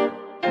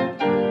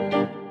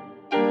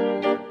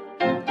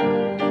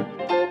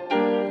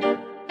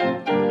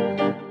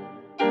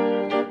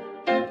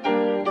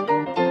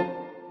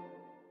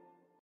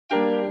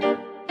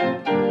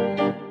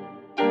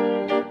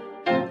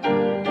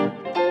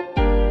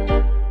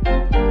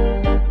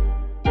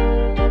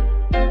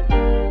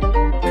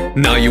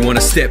 Now you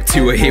wanna step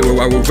to a hero,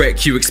 I will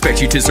wreck you.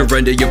 Expect you to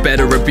surrender, you're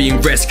better at being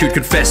rescued.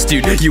 Confess,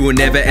 dude, you will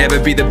never ever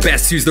be the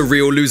best. Who's the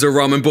real loser?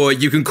 Ramen boy,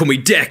 you can call me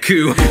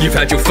Deku. You've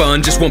had your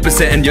fun, just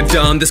 1% and you're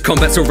done. This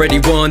combat's already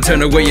won,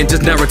 turn away and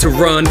just Naruto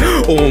run.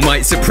 All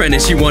Might's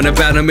apprentice, you wanna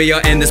battle me, I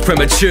end this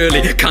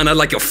prematurely. Kinda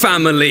like your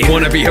family.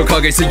 Wanna be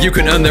Hokage so you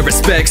can earn their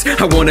respects.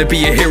 I wanna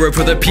be a hero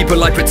for the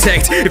people I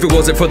protect. If it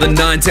wasn't for the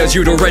Nine Tails,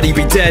 you'd already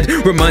be dead.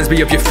 Reminds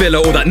me of your filler,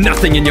 all that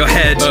nothing in your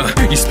head.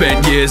 You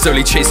spent years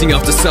only chasing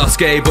after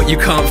Sasuke, but you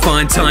can't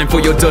find time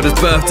for your daughter's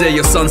birthday.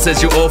 Your son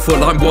says you're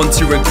awful, I'm one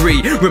to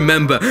agree.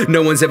 Remember,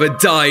 no one's ever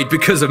died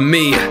because of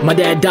me. My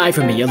dad died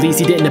for me, at least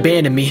he didn't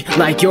abandon me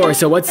like yours,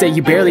 so I'd say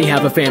you barely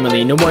have a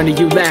family. No wonder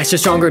you lash to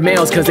stronger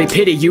males cause they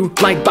pity you.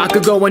 Like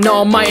Bakugo and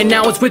All Might, and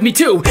now it's with me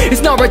too.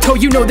 It's Naruto,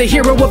 you know, the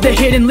hero of the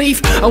hidden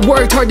leaf. I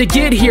worked hard to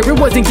get here, it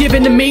wasn't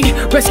given to me.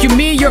 Rescue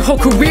me, your whole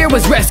career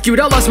was rescued.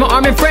 I lost my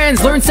arm and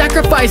friends, learned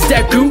sacrifice,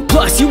 Deku.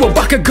 Plus, you were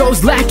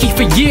Bakugo's lackey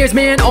for years,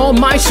 man. All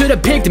Might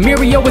should've picked,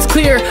 Mirio was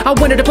clear. I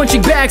wanted a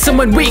punching bag,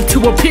 someone weak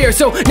to appear.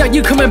 So now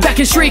you coming back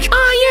and shriek,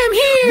 I am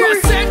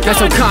here! That's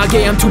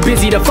Hokage, I'm too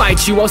busy to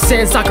fight you. I'll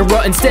send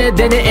Sakura instead,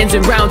 then it ends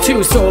in round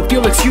 2. So if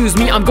you'll excuse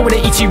me, I'm going to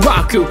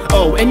Ichiraku.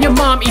 Oh, and your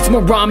mom eats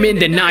more ramen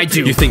than I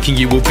do. You're thinking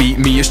you will beat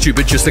me, you're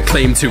stupid just to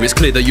claim to. It's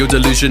clear that you're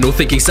delusional,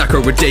 thinking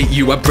Sakura would date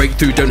you. I break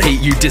through, don't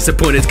hate you,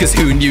 disappointed cause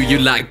who knew you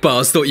lack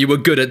bars. Thought you were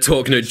good at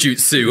talk no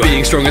jutsu.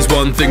 Being strong is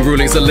one thing,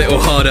 ruling's a little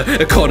harder.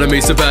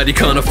 Economy so bad you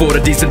can't afford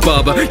a decent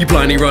barber. You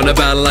blindly run a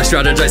battle, I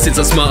strategize since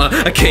I'm smarter.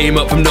 I came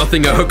up from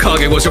nothing, a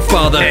Hokage was your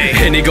father.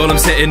 Any goal I'm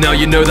setting now,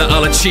 you know that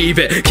I'll achieve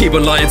it. Keep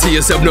on lying to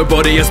yourself,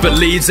 nobody else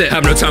believes it.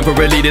 Have no time for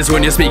real leaders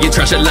when you're speaking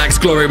trash, it lacks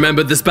glory.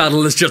 Remember this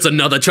battle is just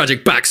another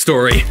tragic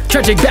backstory.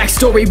 Tragic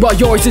backstory, while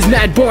yours is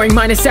mad boring.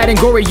 Mine is sad and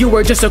gory, you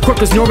were just a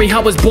quirkless Nori. I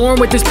was born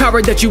with this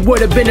power that you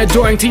would have been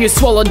adoring till you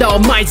swallowed All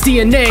Might's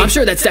DNA. I'm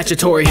sure that's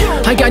statutory.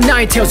 I got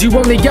 9 tails, you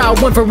only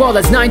got one for all.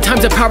 That's 9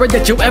 times the power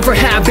that you'll ever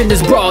have in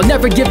this brawl.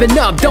 Never giving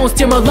up, don't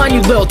steal my line,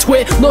 you little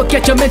twit. Look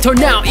at your mentor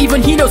now,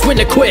 even he knows when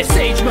to quit.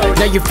 Sage mode.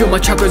 Now you feel my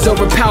chakras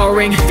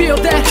overpowering. Feel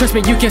that? Trust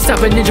me, you can't stop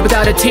a ninja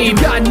without a team.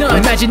 You got none.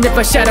 Imagine if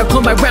I shadow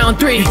clone by round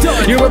 3.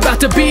 You're about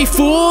to be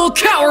full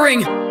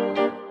cowering.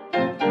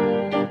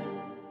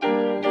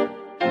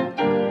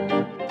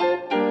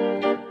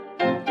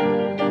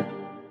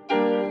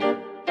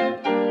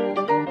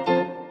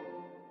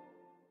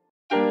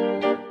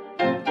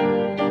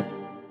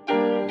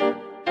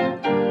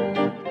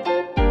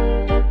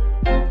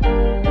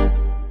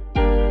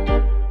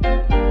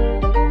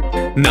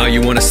 Now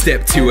you wanna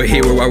step to a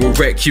hero, I will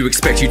wreck you.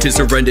 Expect you to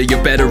surrender,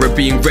 you're better at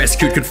being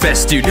rescued.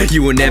 Confess, dude,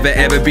 you will never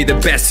ever be the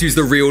best. Who's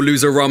the real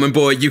loser? Ramen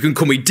boy, you can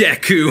call me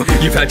Deku.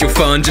 You've had your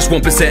fun, just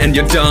 1% and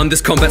you're done.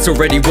 This combat's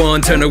already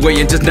won, turn away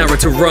and just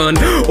Naruto run.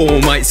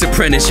 All Might's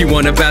apprentice, you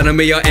wanna battle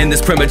me, I end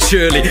this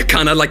prematurely.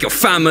 Kinda like your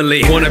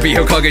family. Wanna be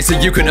Hokage so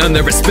you can earn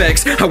their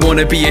respects. I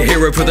wanna be a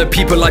hero for the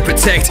people I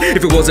protect.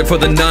 If it wasn't for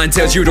the Nine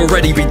Tails, you'd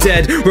already be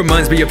dead.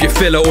 Reminds me of your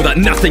filler, all that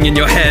nothing in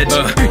your head.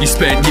 You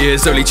spent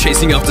years only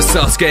chasing after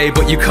Sasuke,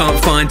 but you can't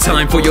find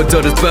time for your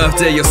daughter's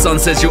birthday. Your son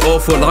says you're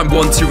awful, I'm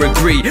one to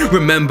agree.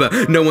 Remember,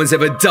 no one's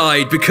ever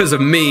died because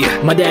of me.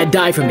 My dad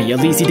died for me, at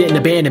least he didn't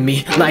abandon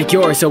me like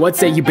yours, so I'd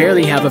say you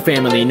barely have a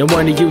family. No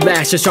wonder you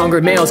last, just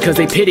stronger males cause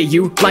they pity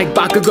you. Like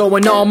Bakugo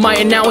and All Might,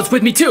 and now it's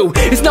with me too.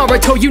 It's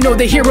Naruto, you know,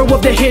 the hero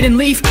of the hidden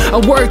leaf. I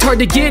worked hard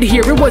to get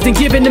here, it wasn't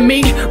given to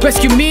me.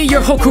 Rescue me,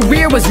 your whole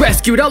career was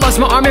rescued. I lost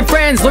my arm and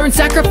friends, learned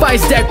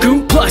sacrifice,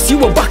 Deku. Plus you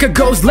were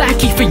Bakugo's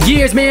lackey for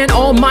years, man.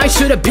 All Might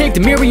should've picked,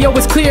 Mirio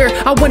was clear.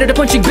 I wanted a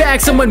punching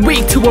bag, someone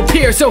weak to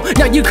appear. So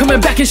now you coming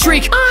back and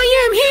shriek,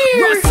 I am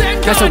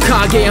here! That's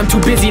Hokage, I'm too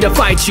busy to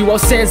fight you. I'll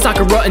send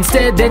Sakura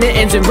instead, then it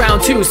ends in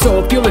round 2.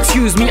 So if you'll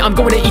excuse me, I'm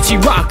going to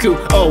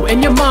Ichiraku. Oh,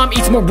 and your mom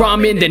eats more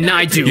ramen than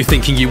I do. You're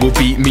thinking you will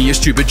beat me, you're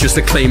stupid just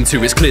to claim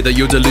to. It's clear that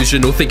you're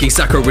delusional, thinking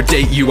Sakura would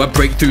date you. I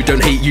break through,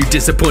 don't hate you,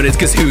 disappointed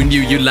cause who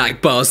knew you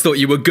lack bars. Thought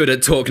you were good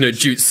at talk no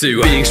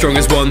jutsu. Being strong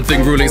is one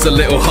thing, ruling's a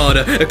little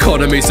harder.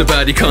 Economy so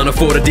bad you can't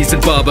afford a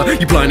decent barber.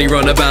 You blindly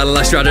run a battle,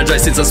 I strategize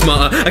since I'm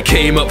smarter. I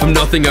came up from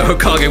nothing, a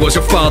Hokage was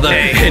your father.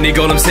 Any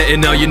goal I'm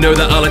setting now, you know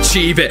that I'll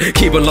achieve it.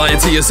 Keep on lying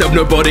to yourself,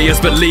 nobody else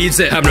believes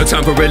it. Have no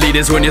time for real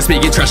leaders when you're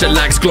speaking trash, it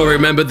lacks glory.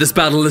 Remember this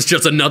battle is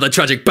just another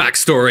tragic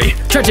backstory.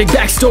 Tragic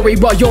backstory,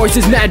 while yours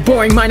is mad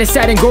boring. Mine is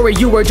sad and gory,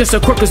 you were just a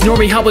crook as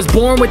Nori. I was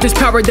born with this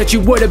power that you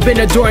would have been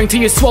adoring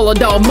till you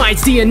swallowed All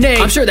Might's DNA.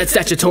 I'm sure that's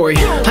statutory.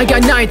 I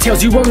got 9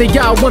 tails, you only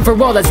got one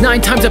for all. That's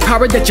 9 times the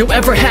power that you'll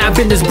ever have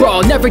in this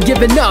brawl. Never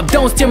giving up,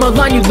 don't steal my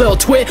line, you little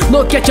twit.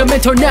 Look at your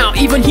mentor now,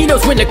 even he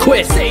knows when to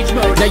quit. Sage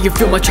mode. Now you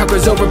feel my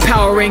chakras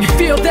overpowering.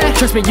 Feel that?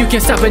 Trust me, you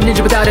can't stop a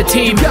ninja without a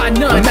team. You got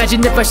none.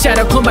 Imagine if I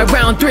shadow clone by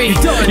round 3.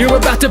 Done. You're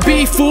about to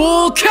be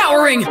full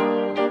cowering.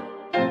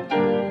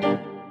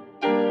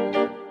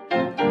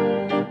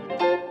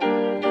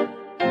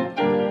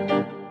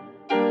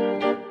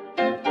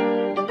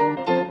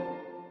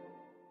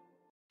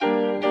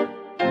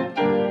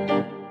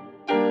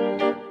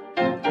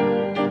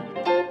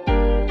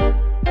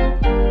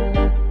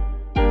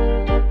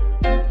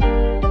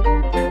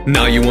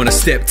 Now you wanna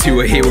step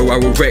to a hero, I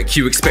will wreck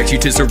you. Expect you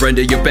to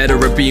surrender, you're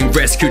better at being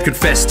rescued.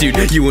 Confess,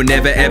 dude, you will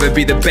never ever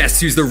be the best.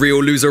 Who's the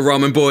real loser?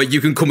 Ramen boy, you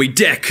can call me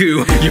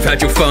Deku. You've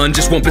had your fun,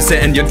 just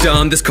 1% and you're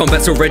done. This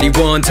combat's already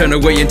won, turn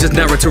away and just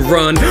Naruto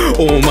run.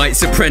 All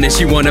Might's apprentice,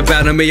 you wanna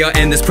battle me, I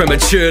end this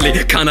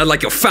prematurely. Kinda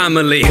like your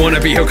family. Wanna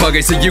be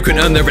Hokage so you can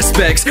earn their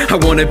respects. I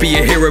wanna be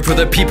a hero for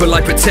the people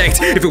I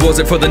protect. If it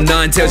wasn't for the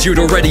Nine Tails, you'd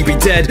already be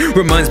dead.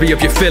 Reminds me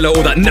of your filler,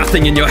 all that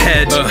nothing in your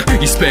head.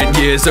 You spent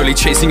years only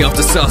chasing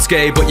after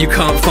Sasuke, but you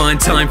can't find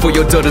time for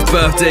your daughter's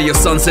birthday. Your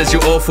son says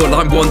you're awful,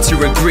 I'm one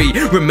to agree.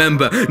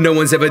 Remember, no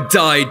one's ever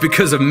died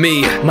because of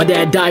me. My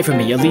dad died for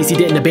me, at least he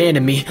didn't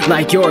abandon me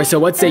like yours,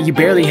 so I'd say you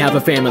barely have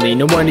a family.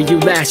 No wonder you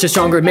last, just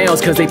stronger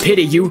males cause they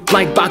pity you.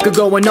 Like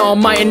Bakugo and All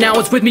Might, and now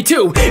it's with me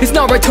too. It's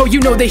Naruto,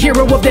 you know, the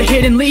hero of the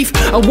hidden leaf.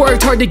 I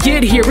worked hard to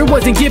get here, it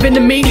wasn't given to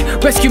me.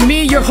 Rescue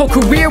me, your whole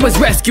career was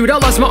rescued. I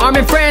lost my arm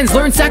and friends,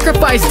 learned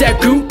sacrifice,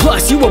 Deku.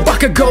 Plus you were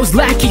Bakugo's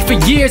lackey for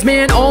years,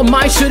 man. All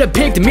Might should've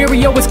picked,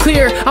 Mirio was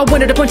clear. I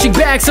wanted a punching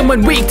bag,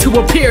 someone weak to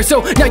appear.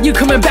 So now you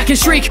coming back and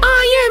shriek,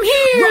 I am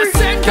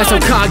here! That's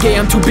Hokage,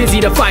 I'm too busy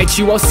to fight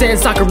you. I'll send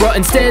Sakura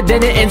instead,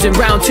 then it ends in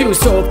round 2.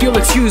 So if you'll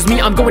excuse me,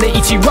 I'm going to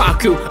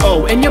Ichiraku.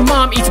 Oh, and your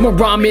mom eats more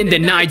ramen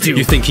than I do.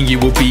 You're thinking you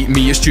will beat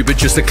me, you're stupid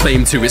just to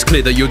claim to. It's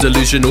clear that you're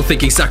delusional,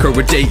 thinking Sakura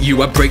would date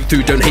you. I break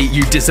through, don't hate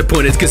you,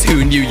 disappointed cause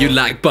who knew you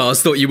lack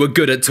bars. Thought you were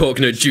good at talk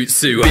no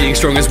jutsu. Being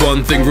strong is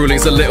one thing,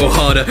 ruling's a little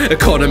harder.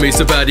 Economy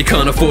so bad you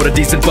can't afford a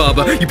decent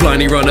barber. You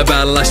blindly run a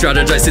battle, I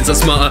strategize since I'm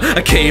smarter.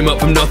 I came up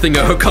from nothing,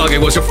 a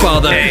Hokage was your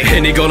father.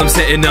 Any goal I'm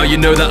setting now, you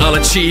know that I'll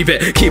achieve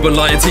it. Keep on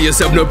lying to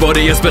yourself,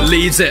 nobody else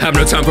believes it. Have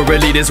no time for real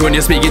leaders when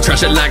you're speaking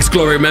trash, it lacks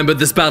glory. Remember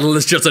this battle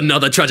is just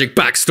another tragic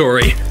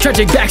backstory.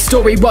 Tragic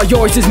backstory, while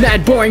yours is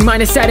mad boring.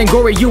 Mine is sad and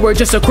gory, you were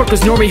just a crook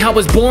as Nori. I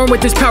was born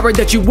with this power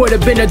that you would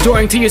have been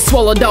adoring till you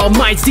swallowed All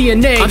Might's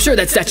DNA. I'm sure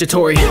that's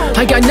statutory.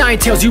 I got 9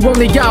 tails, you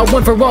only got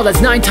one for all.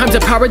 That's 9 times the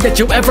power that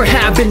you'll ever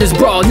have in this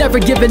brawl. Never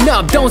giving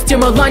up, don't steal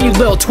my line, you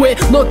little twit.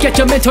 Look at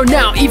your mentor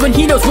now, even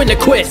he knows when to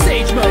quit.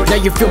 Sage mode. Now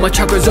you feel my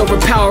chakras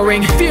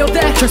overpowering. Feel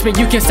that? Trust me,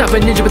 you can't stop a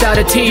ninja without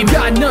a team. You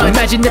got none.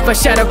 Imagine if I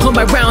shadow clone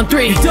by round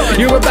 3. Done.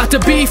 You're about to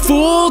be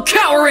full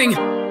cowering.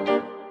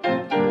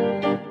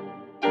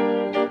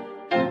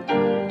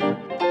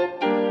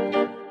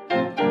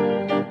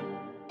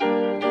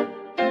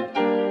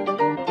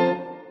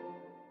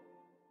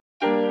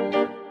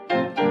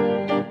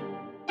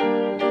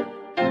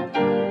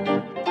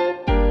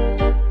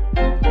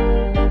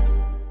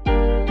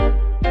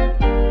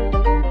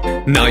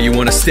 Now you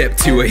wanna step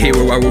to a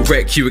hero, I will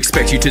wreck you.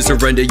 Expect you to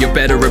surrender, you're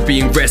better at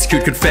being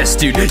rescued. Confess,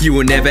 dude, you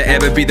will never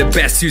ever be the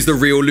best. Who's the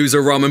real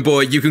loser, ramen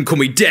boy? You can call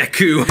me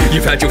Deku.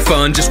 You've had your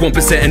fun, just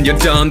 1% and you're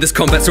done. This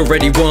combat's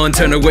already won,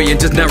 turn away and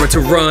just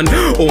Naruto run.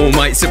 All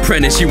Might's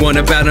apprentice, you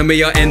wanna battle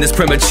me, I'll end this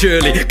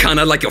prematurely.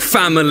 Kinda like your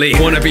family.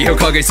 Wanna be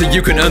Hokage so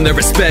you can earn their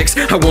respects.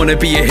 I wanna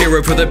be a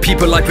hero for the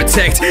people I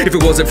protect. If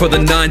it wasn't for the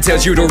Nine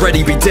Tails, you'd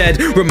already be dead.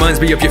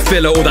 Reminds me of your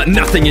filler, all that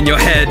nothing in your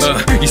head.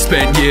 You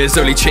spent years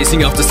only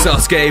chasing after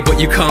Sasuke, but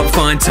you can't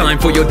find time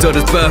for your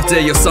daughter's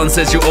birthday. Your son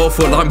says you're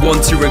awful, I'm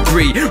one to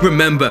agree.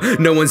 Remember,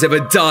 no one's ever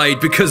died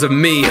because of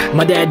me.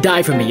 My dad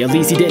died for me, at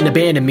least he didn't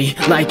abandon me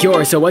like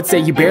yours, so I'd say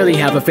you barely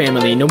have a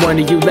family. No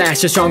wonder you lash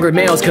to stronger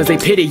males cause they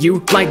pity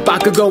you. Like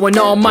Bakugo and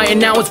All Might, and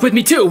now it's with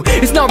me too.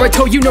 It's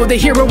Naruto, you know, the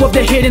hero of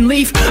the hidden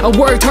leaf. I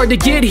worked hard to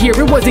get here,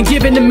 it wasn't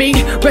given to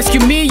me.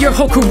 Rescue me, your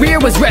whole career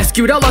was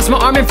rescued. I lost my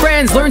arm and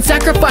friends, learned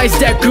sacrifice,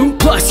 Deku.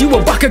 Plus, you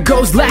were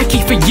Bakugo's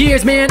lackey for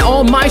years, man.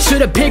 All Might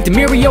should've picked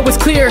Mirio, was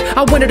clear.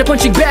 I wanted a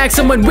punching bag,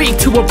 someone weak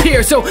to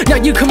appear. So now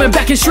you coming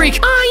back and shriek,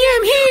 I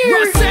am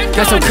here!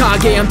 That's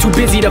Hokage, I'm too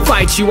busy to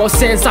fight you. I'll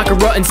send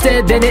Sakura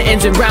instead, then it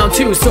ends in round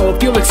 2. So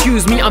if you'll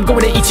excuse me, I'm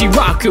going to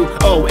Ichiraku.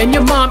 Oh, and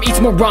your mom eats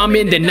more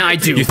ramen than I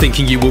do. You're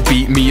thinking you will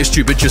beat me, you're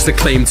stupid just to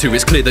claim to.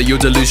 It's clear that you're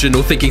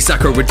delusional, thinking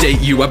Sakura would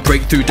date you. I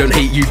break through, don't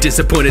hate you,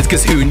 disappointed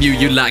cause who knew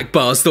you lack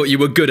bars. Thought you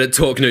were good at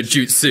talk, no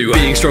jutsu.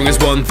 Being strong is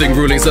one thing,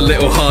 ruling's a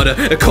little harder.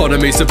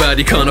 Economy so bad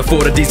you can't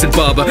afford a decent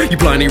barber. You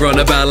blindly run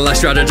a battle, I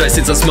strategize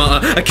since I'm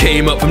smarter. I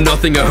came up from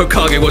nothing, a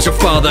Hokage was your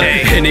father.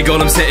 Any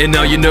goal I'm setting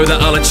now, you know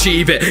that I'll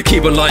achieve it.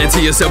 Keep on lying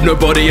to yourself,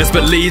 nobody else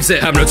believes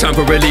it. Have no time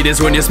for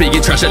leaders when you're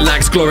speaking trash, it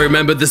lacks glory.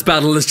 Remember this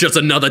battle is just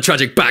another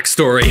tragic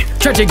backstory.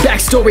 Tragic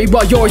backstory,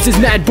 while yours is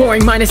mad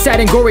boring. Mine is sad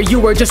and gory, you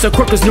were just a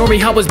quirkless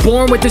Nori. I was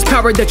born with this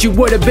power that you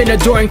would have been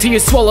adoring till you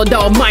swallowed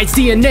All Might's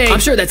DNA. I'm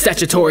sure that's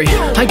statutory.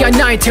 I got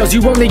 9 tails,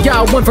 you only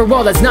got one for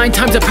all. That's 9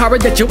 times the power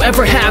that you'll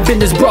ever have in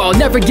this brawl.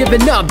 Never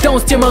giving up, don't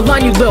steal my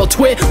line, you little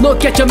twit.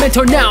 Look at your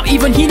mentor now,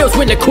 even he knows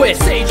when to quit.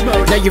 Sage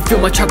mode. Now you feel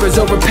my chakras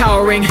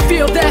overpowering.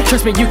 Feel that?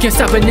 Trust me, you can't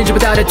stop a ninja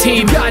without a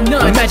team. Got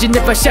none. Imagine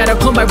if I shadow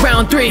clone by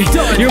round 3.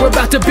 You're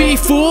about to be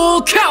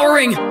full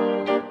cowering.